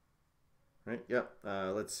 Right, yep.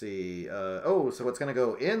 Let's see. Oh, so it's going to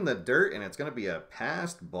go in the dirt, and it's going to be a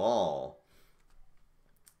passed ball.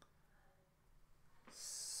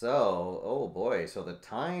 So, oh boy. So the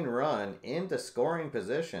tying run into scoring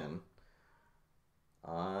position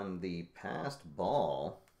on the passed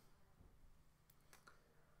ball.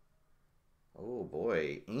 Oh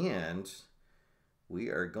boy, and we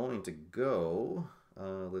are going to go,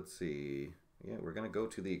 let's see, yeah, we're going to go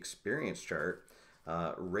to the experience chart.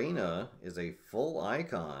 Reyna is a full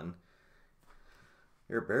icon.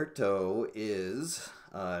 Herberto is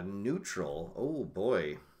neutral. Oh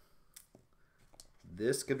boy,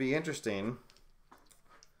 this could be interesting.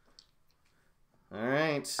 All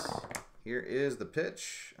right, here is the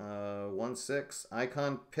pitch. 1-6,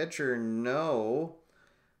 icon pitcher, no.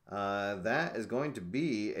 That is going to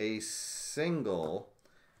be a single.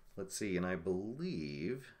 Let's see, and I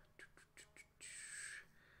believe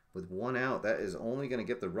with 1 out, that is only going to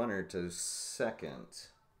get the runner to second.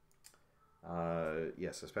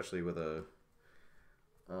 Yes, especially with a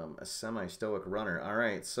semi-stoic runner. All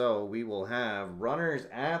right, so we will have runners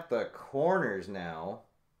at the corners now.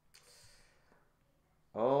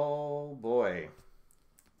 Oh, boy.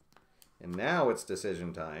 And now it's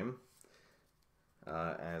decision time.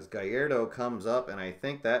 As Gallardo comes up, and I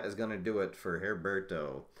think that is going to do it for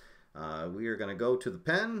Herberto. We are going to go to the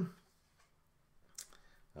pen.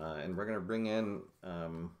 And we're going to bring in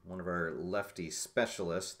one of our lefty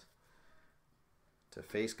specialists to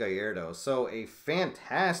face Gallardo. So a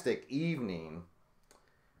fantastic evening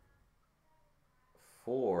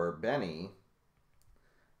for Benny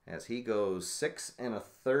as he goes 6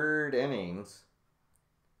 1/3 innings,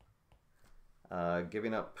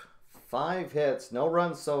 giving up 5 hits, no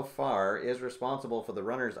runs so far, is responsible for the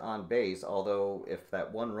runners on base, although if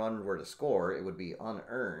that 1 run were to score, it would be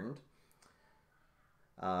unearned.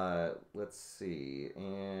 Let's see,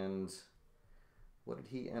 and what did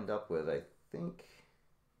he end up with? I think,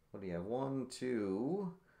 what do you have? 1,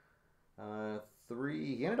 2,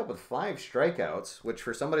 3. He ended up with 5 strikeouts, which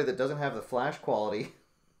for somebody that doesn't have the flash quality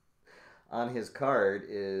on his card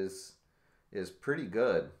is pretty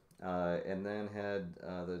good. And then had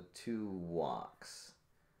the 2 walks.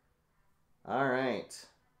 All right,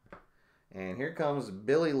 and here comes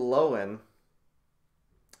Billy Lowen,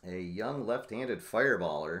 a young left-handed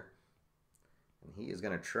fireballer, and he is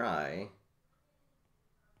going to try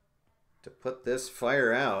to put this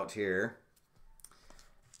fire out here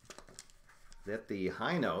that the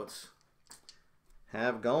High Notes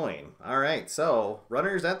have going. All right, so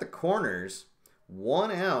runners at the corners,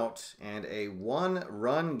 1 out and a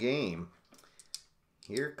 1-run game.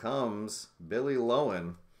 Here comes Billy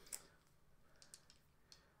Lowen.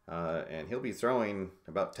 And he'll be throwing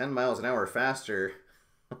about 10 miles an hour faster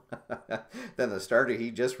than the starter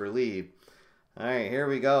he just relieved. All right, here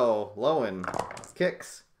we go. Lowen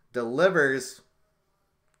kicks, delivers,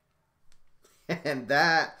 and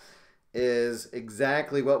that is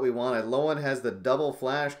exactly what we wanted. Lowen has the double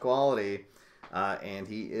flash quality, and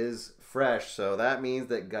he is fresh. So that means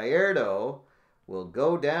that Gallardo will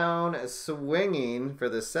go down swinging for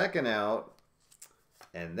the 2nd out.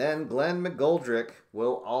 And then Glenn McGoldrick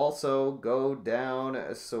will also go down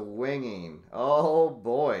swinging. Oh,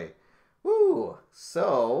 boy. Woo!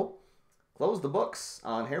 So, close the books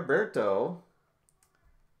on Herberto.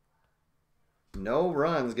 No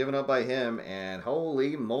runs given up by him. And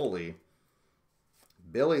holy moly,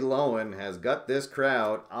 Billy Lowen has got this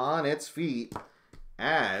crowd on its feet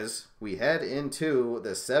as we head into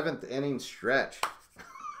the 7th inning stretch.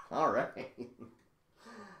 All right.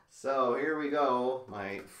 So here we go.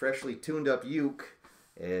 My freshly tuned up uke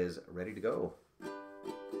is ready to go.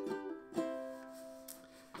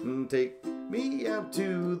 Take me out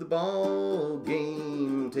to the ball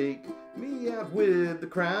game. Take me out with the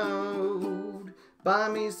crowd. Buy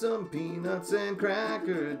me some peanuts and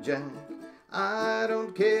Cracker Jack. I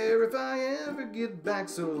don't care if I ever get back,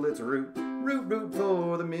 so let's root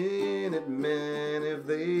for the Minutemen. If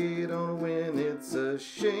they don't win, it's a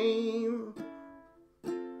shame.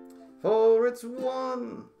 For it's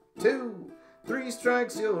 1, 2, 3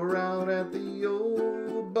 strikes, you're out at the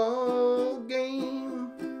old ball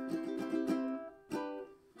game.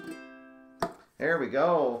 There we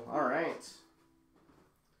go. All right.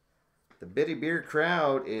 The Bitty Beer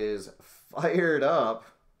crowd is fired up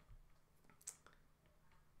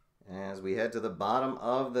as we head to the bottom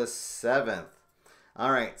of the 7th.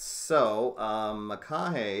 All right, so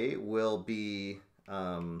McCaughey will be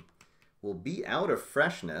out of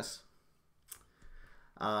freshness.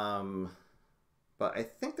 But I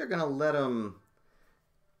think they're going to let him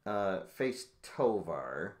face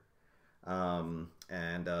Tovar.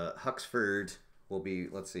 And Huxford will be,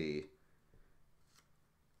 let's see.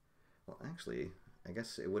 Well, actually, I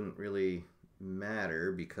guess it wouldn't really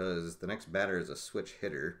matter because the next batter is a switch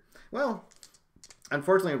hitter. Well,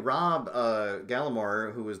 unfortunately, Rob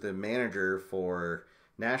Gallimore, who was the manager for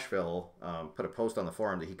Nashville, put a post on the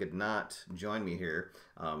forum that he could not join me here.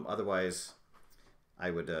 Otherwise,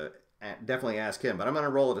 I would definitely ask him. But I'm going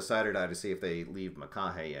to roll a decider die to see if they leave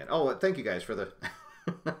McCaughey in. Oh, thank you guys for the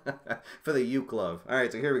for the uke love. All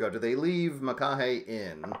right, so here we go. Do they leave McCaughey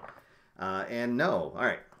in? And no. All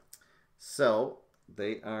right. So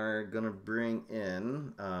they are going to bring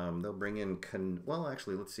in, they'll bring in, well,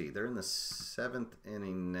 actually, let's see. They're in the 7th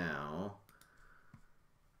inning now.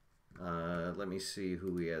 Let me see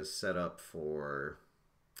who he has set up for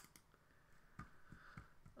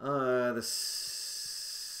the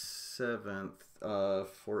 7th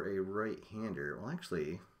for a right-hander. Well,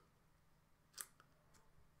 actually,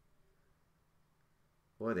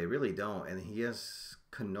 boy, they really don't. And he has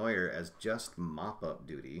Canoyer as just mop-up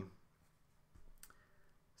duty.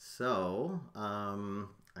 So,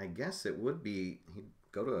 I guess it would be, he'd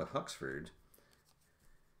go to a Huxford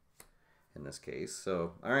in this case.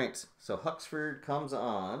 So, all right. So, Huxford comes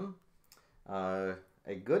on. A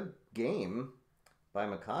good game by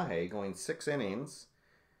McCaughey, going 6 innings.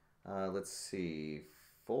 Let's see.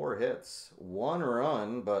 4 hits, 1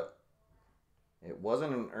 run, but it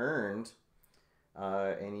wasn't an earned.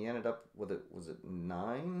 And he ended up with it. Was it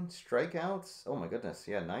 9 strikeouts? Oh my goodness,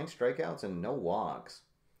 yeah, 9 strikeouts and no walks.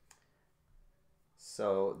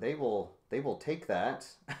 So they will take that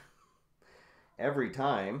every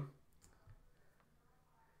time.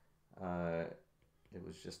 It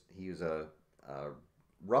was just he was a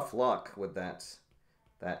rough luck with that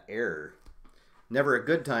error. Never a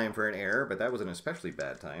good time for an error, but that was an especially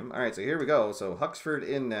bad time. All right, so here we go. So Huxford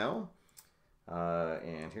in now.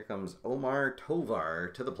 And here comes Omar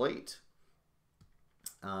Tovar to the plate.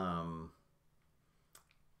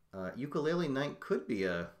 Ukulele night could be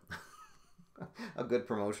a a good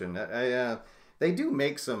promotion. They do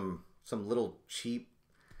make some little cheap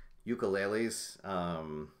ukuleles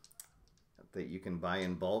that you can buy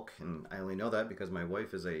in bulk, and I only know that because my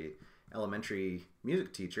wife is a elementary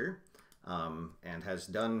music teacher and has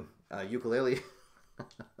done ukulele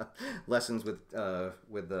lessons with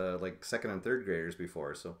like second and third graders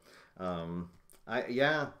before. So I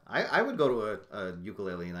would go to a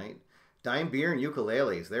ukulele night. Dime beer and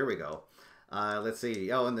ukuleles. There we go. Let's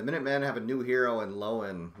see. Oh, and the Minutemen have a new hero in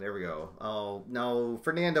Lowen. There we go. Oh no,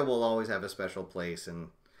 Fernando will always have a special place in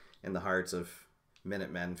the hearts of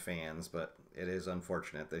Minutemen fans, but it is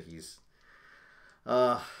unfortunate that he's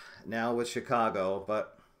now with Chicago.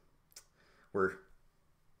 But we're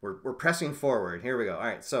pressing forward. Here we go. All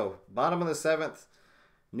right, so bottom of the 7th,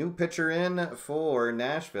 new pitcher in for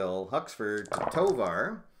Nashville, Huxford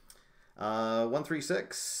Tovar.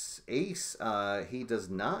 136 ace. He does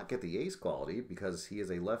not get the ace quality because he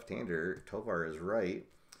is a left-hander. Tovar is right.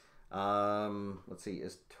 Let's see.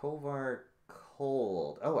 Is Tovar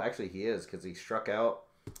cold? Oh, actually he is because he struck out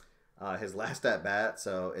his last at bat.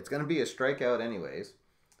 So it's going to be a strikeout anyways.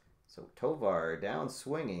 So Tovar down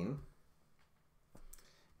swinging.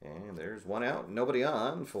 And there's one out. Nobody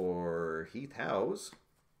on for Heath Howes.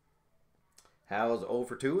 Howes 0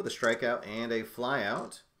 for 2 with a strikeout and a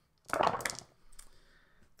flyout.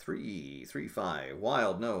 3-5.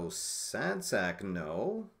 Wild no. Sad sack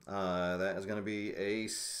no. That is going to be a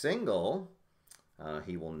single.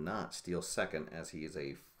 He will not steal second as he is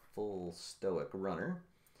a full stoic runner.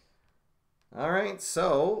 All right,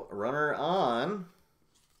 so runner on.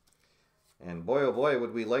 And boy, oh boy,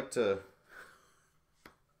 would we like to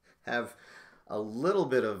have a little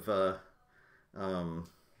bit of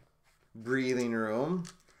breathing room.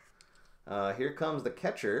 Here comes the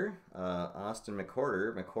catcher, Austin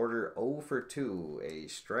McWhorter. McWhorter 0 for 2, a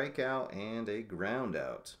strikeout and a ground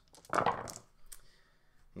out.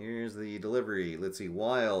 Here's the delivery. Let's see,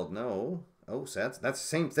 wild, no. Oh, so that's the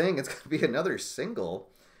same thing. It's going to be another single.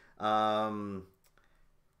 Let's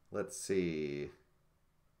see.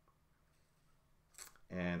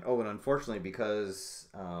 And unfortunately, because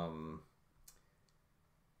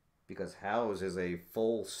Howes is a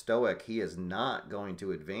full stoic, he is not going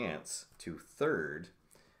to advance to third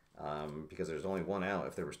because there's only one out.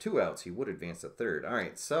 If there was 2 outs, he would advance to third. All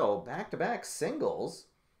right, so back-to-back singles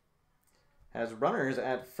has runners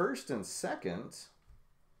at first and second.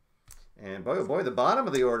 And boy, oh boy, the bottom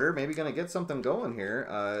of the order, maybe going to get something going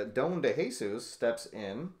here. Don DeJesus steps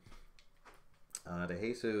in.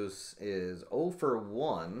 DeJesus is 0 for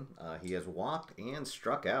 1. He has walked and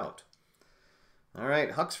struck out. All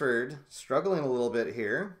right, Huxford struggling a little bit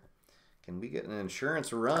here. Can we get an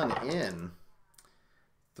insurance run in?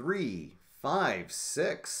 3, 5,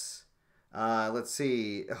 6. Let's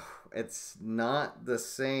see. It's not the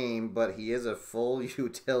same, but he is a full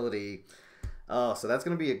utility. Oh, so that's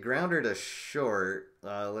going to be a grounder to short.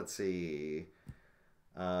 Let's see.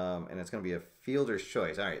 And it's going to be a fielder's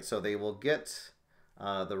choice. All right, so they will get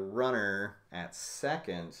the runner at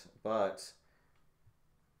second, but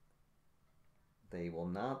they will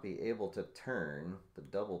not be able to turn the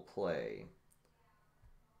double play.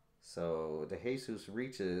 So DeJesus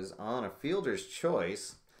reaches on a fielder's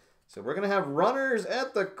choice. So we're going to have runners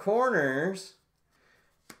at the corners.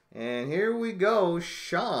 And here we go.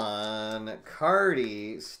 Sean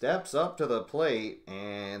Carty steps up to the plate,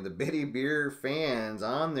 and the Biddy Beer fans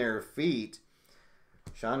on their feet.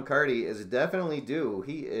 Sean Carty is definitely due.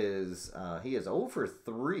 He is 0 for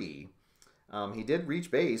 3. He did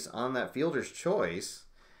reach base on that fielder's choice,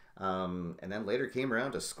 and then later came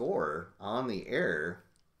around to score on the air.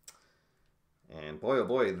 And boy, oh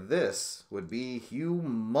boy, this would be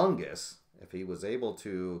humongous if he was able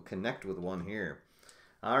to connect with one here.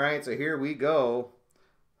 All right, so here we go.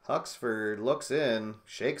 Huxford looks in,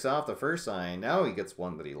 shakes off the first sign. Now he gets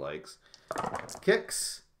one that he likes.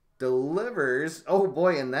 Kicks, delivers. Oh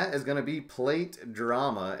boy, and that is going to be plate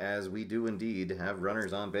drama, as we do indeed have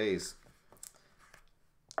runners on base.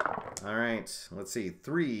 All right, let's see.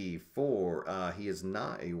 3, 4. He is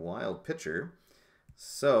not a wild pitcher.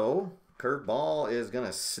 So curveball is going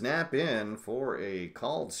to snap in for a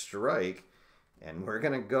called strike. And we're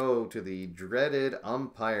going to go to the dreaded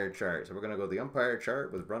umpire chart. So we're going to go to the umpire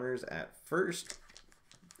chart with runners at first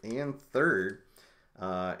and third.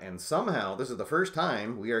 And somehow, this is the first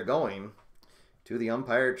time we are going to the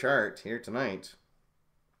umpire chart here tonight.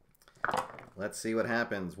 Let's see what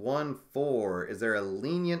happens. 1-4. Is there a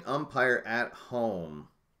lenient umpire at home?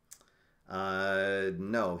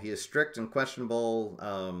 No. He is strict and questionable.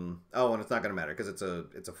 Oh, and it's not going to matter because it's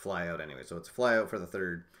a fly out anyway. So it's fly out for the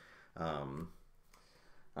third.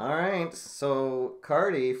 All right, so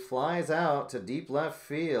Cardi flies out to deep left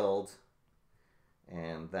field,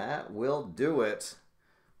 and that will do it.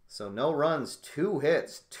 So no runs, 2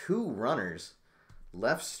 hits, 2 runners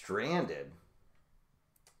left stranded.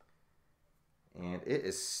 And it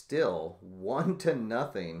is still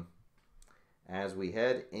 1-0 as we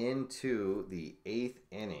head into the 8th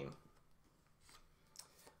inning.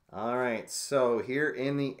 All right, so here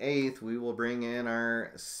in the 8th, we will bring in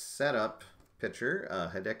our setup pitcher,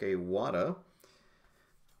 Hideki Wada,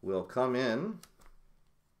 will come in.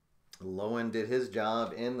 Lowen did his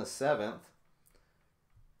job in the 7th,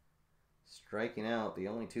 striking out the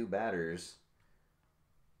only 2 batters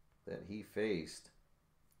that he faced.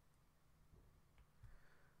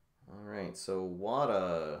 All right, so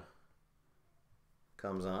Wada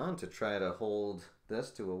comes on to try to hold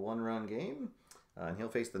this to a 1-run game, and he'll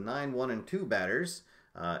face the 9, 1, and 2 batters.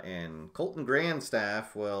 And Colton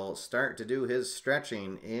Grandstaff will start to do his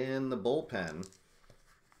stretching in the bullpen.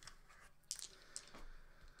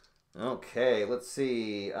 Okay, let's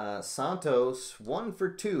see. Santos, 1 for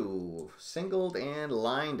 2, singled and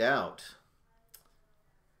lined out.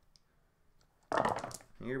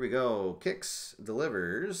 Here we go. Kicks,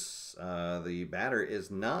 delivers. The batter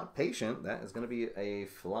is not patient. That is going to be a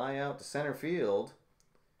fly out to center field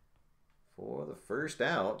for the first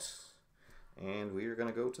out. And we are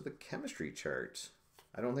going to go to the chemistry chart.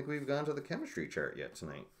 I don't think we've gone to the chemistry chart yet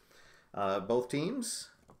tonight. Both teams,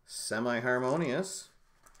 semi-harmonious.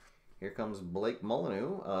 Here comes Blake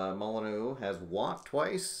Molyneux. Molyneux has walked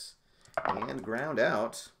twice and ground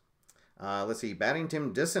out. Let's see,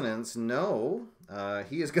 Battington dissonance. No,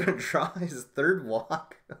 he is going to draw his 3rd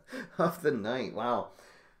walk of the night. Wow.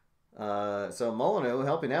 So Molyneux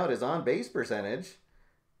helping out his on-base percentage,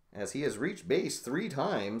 as he has reached base 3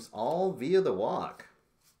 times, all via the walk.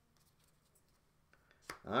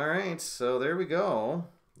 All right, so there we go.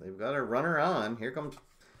 They've got a runner on. Here comes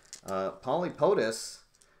Paulie Potus,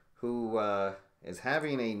 who is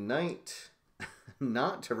having a night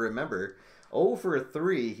not to remember. 0 for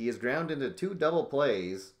 3. He has ground into 2 double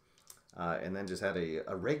plays, and then just had a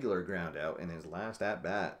regular ground out in his last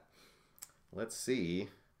at-bat. Let's see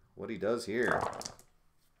what he does here.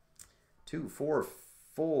 2-4-4.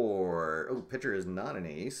 Oh, pitcher is not an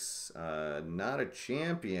ace, not a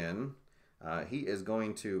champion. He is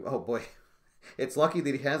going to. Oh boy, it's lucky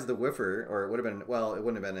that he has the whiffer, or it would have been. Well, it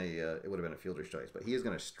wouldn't have been it would have been a fielder's choice, but he is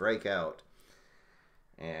going to strike out.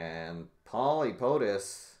 And Paulie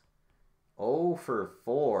Potus, 0 for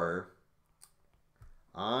 4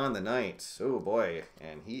 on the night. Oh boy,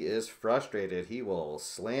 and he is frustrated. He will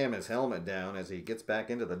slam his helmet down as he gets back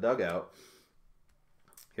into the dugout.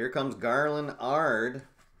 Here comes Garland Ard.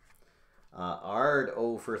 Ard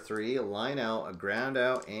 0 for 3, a line out, a ground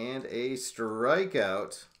out, and a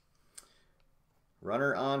strikeout.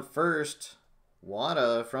 Runner on first.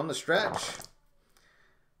 Wada from the stretch.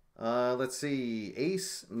 Let's see.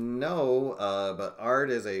 Ace, no, but Ard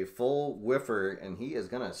is a full whiffer, and he is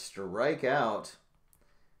going to strike out.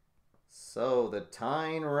 So the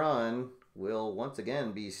tying run will once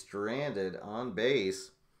again be stranded on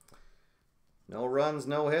base. No runs,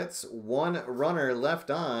 no hits, 1 runner left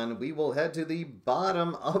on. We will head to the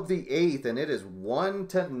bottom of the 8th, and it is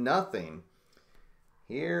 1-0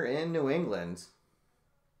 here in New England.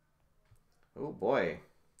 Oh boy.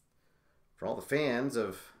 For all the fans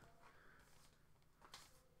of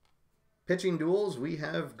pitching duels, we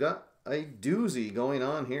have got a doozy going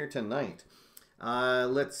on here tonight.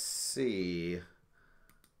 Let's see.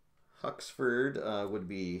 Huxford would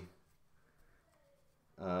be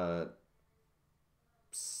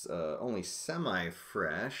only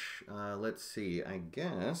semi-fresh. Let's see. I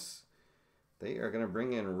guess they are going to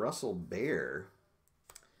bring in Russell Bear.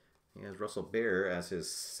 He has Russell Bear as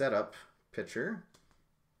his setup pitcher.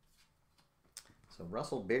 So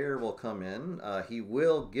Russell Bear will come in. He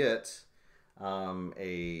will get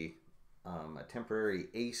a temporary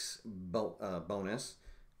ace bonus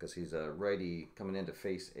because he's a righty coming in to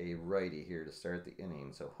face a righty here to start the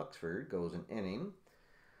inning. So Huxford goes an inning.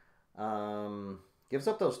 Gives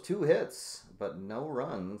up those 2 hits, but no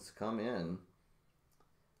runs come in.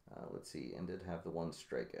 Let's see, and did have the one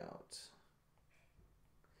strikeout.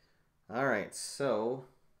 All right, so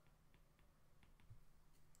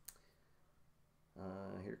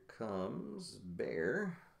here comes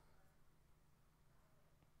Bear.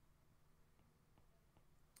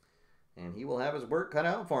 And he will have his work cut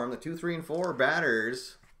out for him. The 2, 3, and 4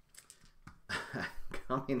 batters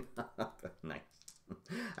coming up. Nice.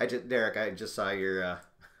 Derek, I just saw your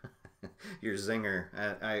your zinger.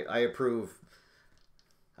 I approve.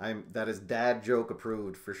 That is dad joke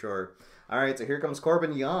approved for sure. All right, so here comes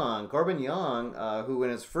Corbin Young. Corbin Young, who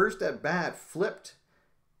in his first at bat flipped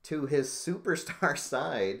to his superstar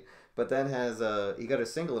side, but then has he got a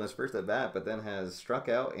single in his first at bat, but then has struck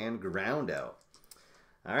out and ground out.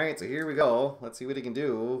 All right, so here we go. Let's see what he can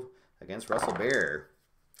do against Russell Bear.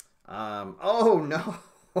 Oh, no.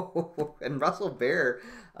 And Russell Bear,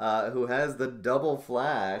 who has the double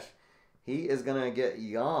flash, he is going to get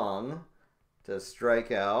Young to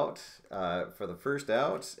strike out for the first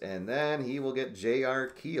out, and then he will get J.R.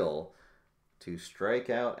 Keel to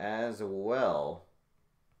strike out as well.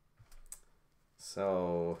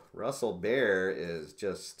 So Russell Bear is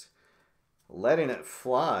just letting it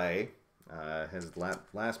fly. His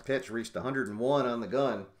last pitch reached 101 on the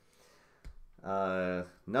gun.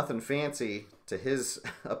 Nothing fancy to his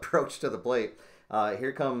approach to the plate.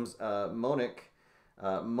 Here comes Monick.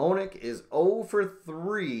 Monick is 0 for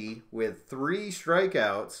 3 with 3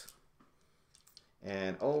 strikeouts.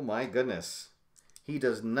 And oh my goodness, he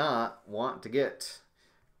does not want to get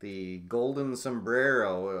the golden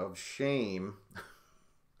sombrero of shame.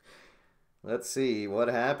 Let's see what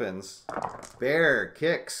happens. Bear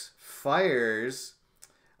kicks, fires.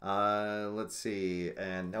 Let's see.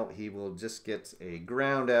 And no, he will just get a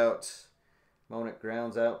ground out. Monick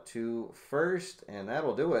grounds out to first, and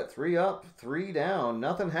that'll do it. 3 up, 3 down.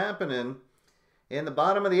 Nothing happening in the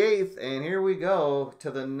bottom of the 8th. And here we go to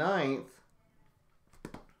the 9th.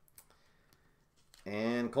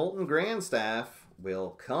 And Colton Grandstaff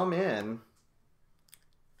will come in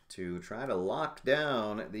to try to lock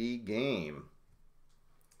down the game.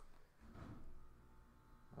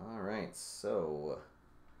 All right, so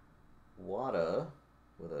Wada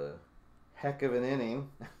with a heck of an inning.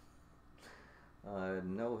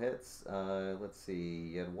 No hits. Let's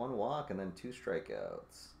see, he had 1 walk and then 2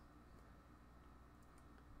 strikeouts.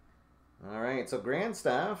 All right, so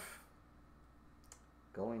Grandstaff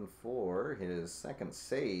going for his 2nd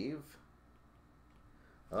save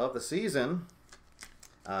of the season.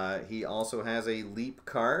 He also has a leap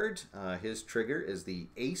card. His trigger is the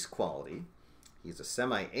ace quality. He's a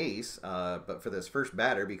semi-ace, but for this first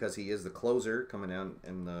batter, because he is the closer coming down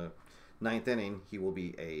in the 9th inning, he will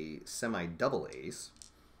be a semi-double ace.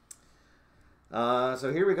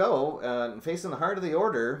 So here we go. Facing the heart of the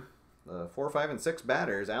order, the 4, 5, and 6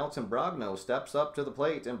 batters, Alex Imbrogno steps up to the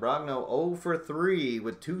plate. Imbrogno 0 for 3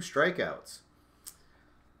 with 2 strikeouts.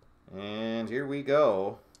 And here we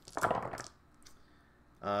go.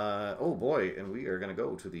 Oh boy, and we are going to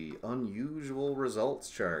go to the unusual results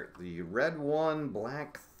chart. The red 1,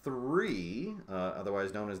 black 3,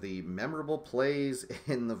 otherwise known as the memorable plays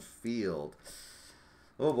in the field.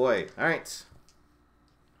 Oh boy. All right.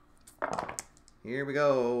 Here we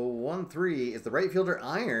go. 1-3. Is the right fielder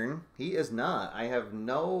iron? He is not. I have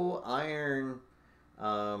no iron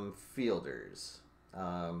fielders.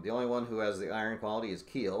 The only one who has the iron quality is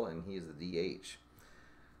Keel, and he is the DH.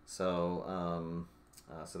 So,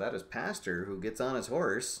 so that is Pastor, who gets on his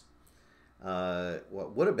horse.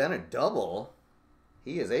 What would have been a double,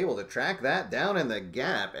 he is able to track that down in the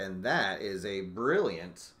gap, and that is a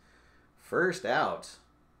brilliant first out.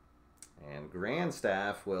 And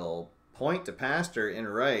Grandstaff will point to Pastor in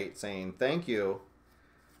right, saying, "Thank you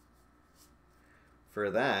for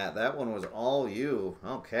that. That one was all you."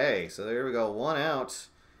 Okay, so there we go. 1 out,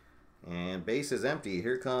 and base is empty.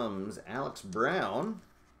 Here comes Alex Brown.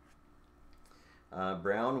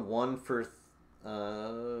 Brown 1 for,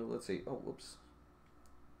 let's see. Oh, whoops.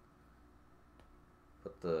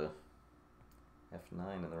 Put the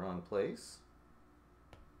F9 in the wrong place.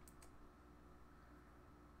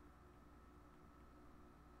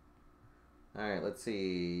 All right, let's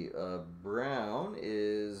see. Brown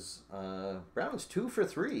is 2 for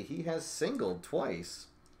 3. He has singled twice.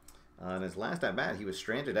 In his last at bat, he was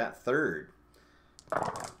stranded at third.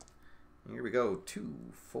 Here we go. 2,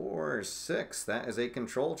 4, 6. That is a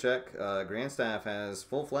control check. Grandstaff has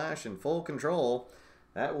full flash and full control.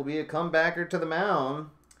 That will be a comebacker to the mound.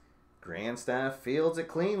 Grandstaff fields it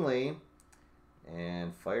cleanly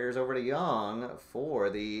and fires over to Young for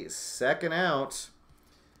the 2nd out.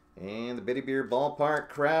 And the Bitty Beer Ballpark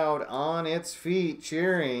crowd on its feet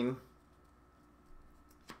cheering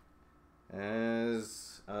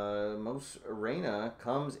as Most Reyna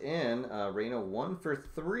comes in. Reyna 1 for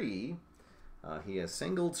 3. He has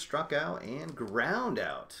singled, struck out, and ground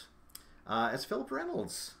out. As Philip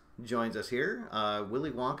Reynolds joins us here.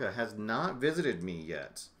 Willy Wonka has not visited me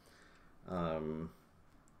yet.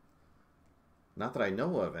 Not that I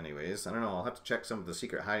know of, anyways. I don't know. I'll have to check some of the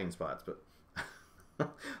secret hiding spots, but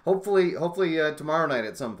hopefully tomorrow night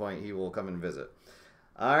at some point he will come and visit.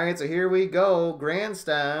 All right, so here we go.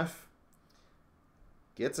 Grandstaff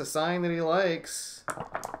gets a sign that he likes,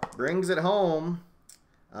 brings it home.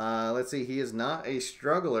 Let's see. He is not a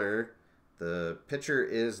struggler. The pitcher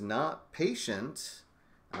is not patient.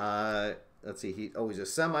 Let's see. He's a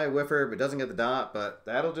semi-whiffer, but doesn't get the dot. But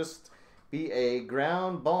that'll just be a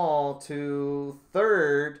ground ball to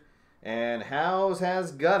third, and Howes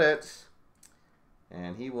has got it,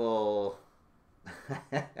 and he will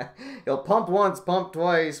he'll pump once, pump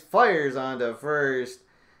twice, fires onto first,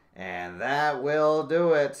 and that will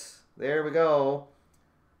do it. There we go.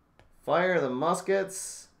 Fire the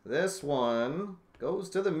muskets. This one goes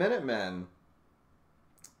to the Minutemen,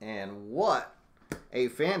 and what a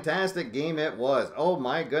fantastic game it was. Oh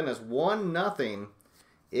my goodness, 1-0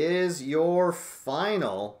 is your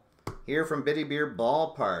final here from Biddy Beer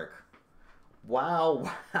Ballpark. Wow,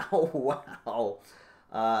 wow, wow.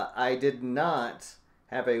 I did not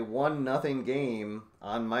have a 1-0 game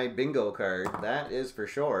on my bingo card. That is for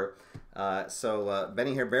sure. So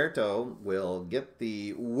Benny Herberto will get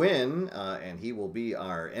the win, and he will be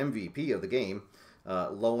our MVP of the game.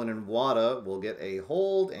 Lowen and Wada will get a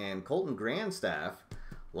hold, and Colton Grandstaff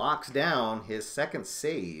locks down his second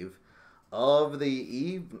save of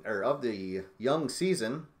the young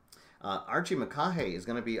season. Archie McCaughey is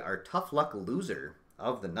going to be our tough luck loser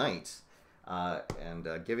of the night, and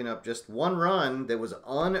giving up just 1 run that was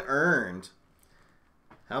unearned.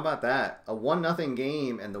 How about that? A 1-0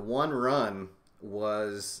 game, and the 1 run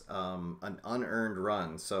was an unearned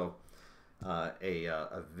run. So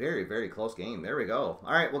a very, very close game. There we go.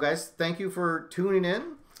 All right, well, guys, thank you for tuning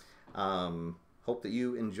in. Hope that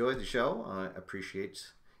you enjoyed the show. I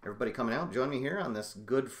appreciate everybody coming out, join me here on this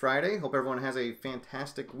Good Friday. Hope everyone has a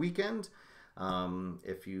fantastic weekend.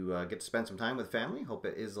 If you get to spend some time with family, hope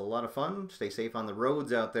it is a lot of fun. Stay safe on the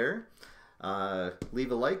roads out there.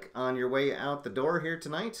 Leave a like on your way out the door here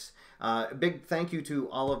tonight. A big thank you to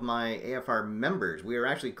all of my AFR members. We are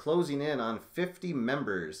actually closing in on 50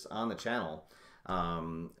 members on the channel.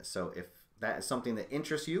 So if that is something that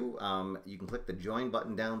interests you, you can click the join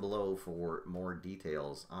button down below for more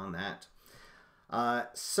details on that.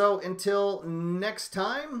 So until next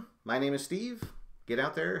time, my name is Steve. Get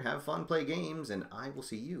out there, have fun, play games, and I will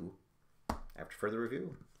see you after further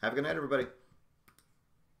review. Have a good night, everybody.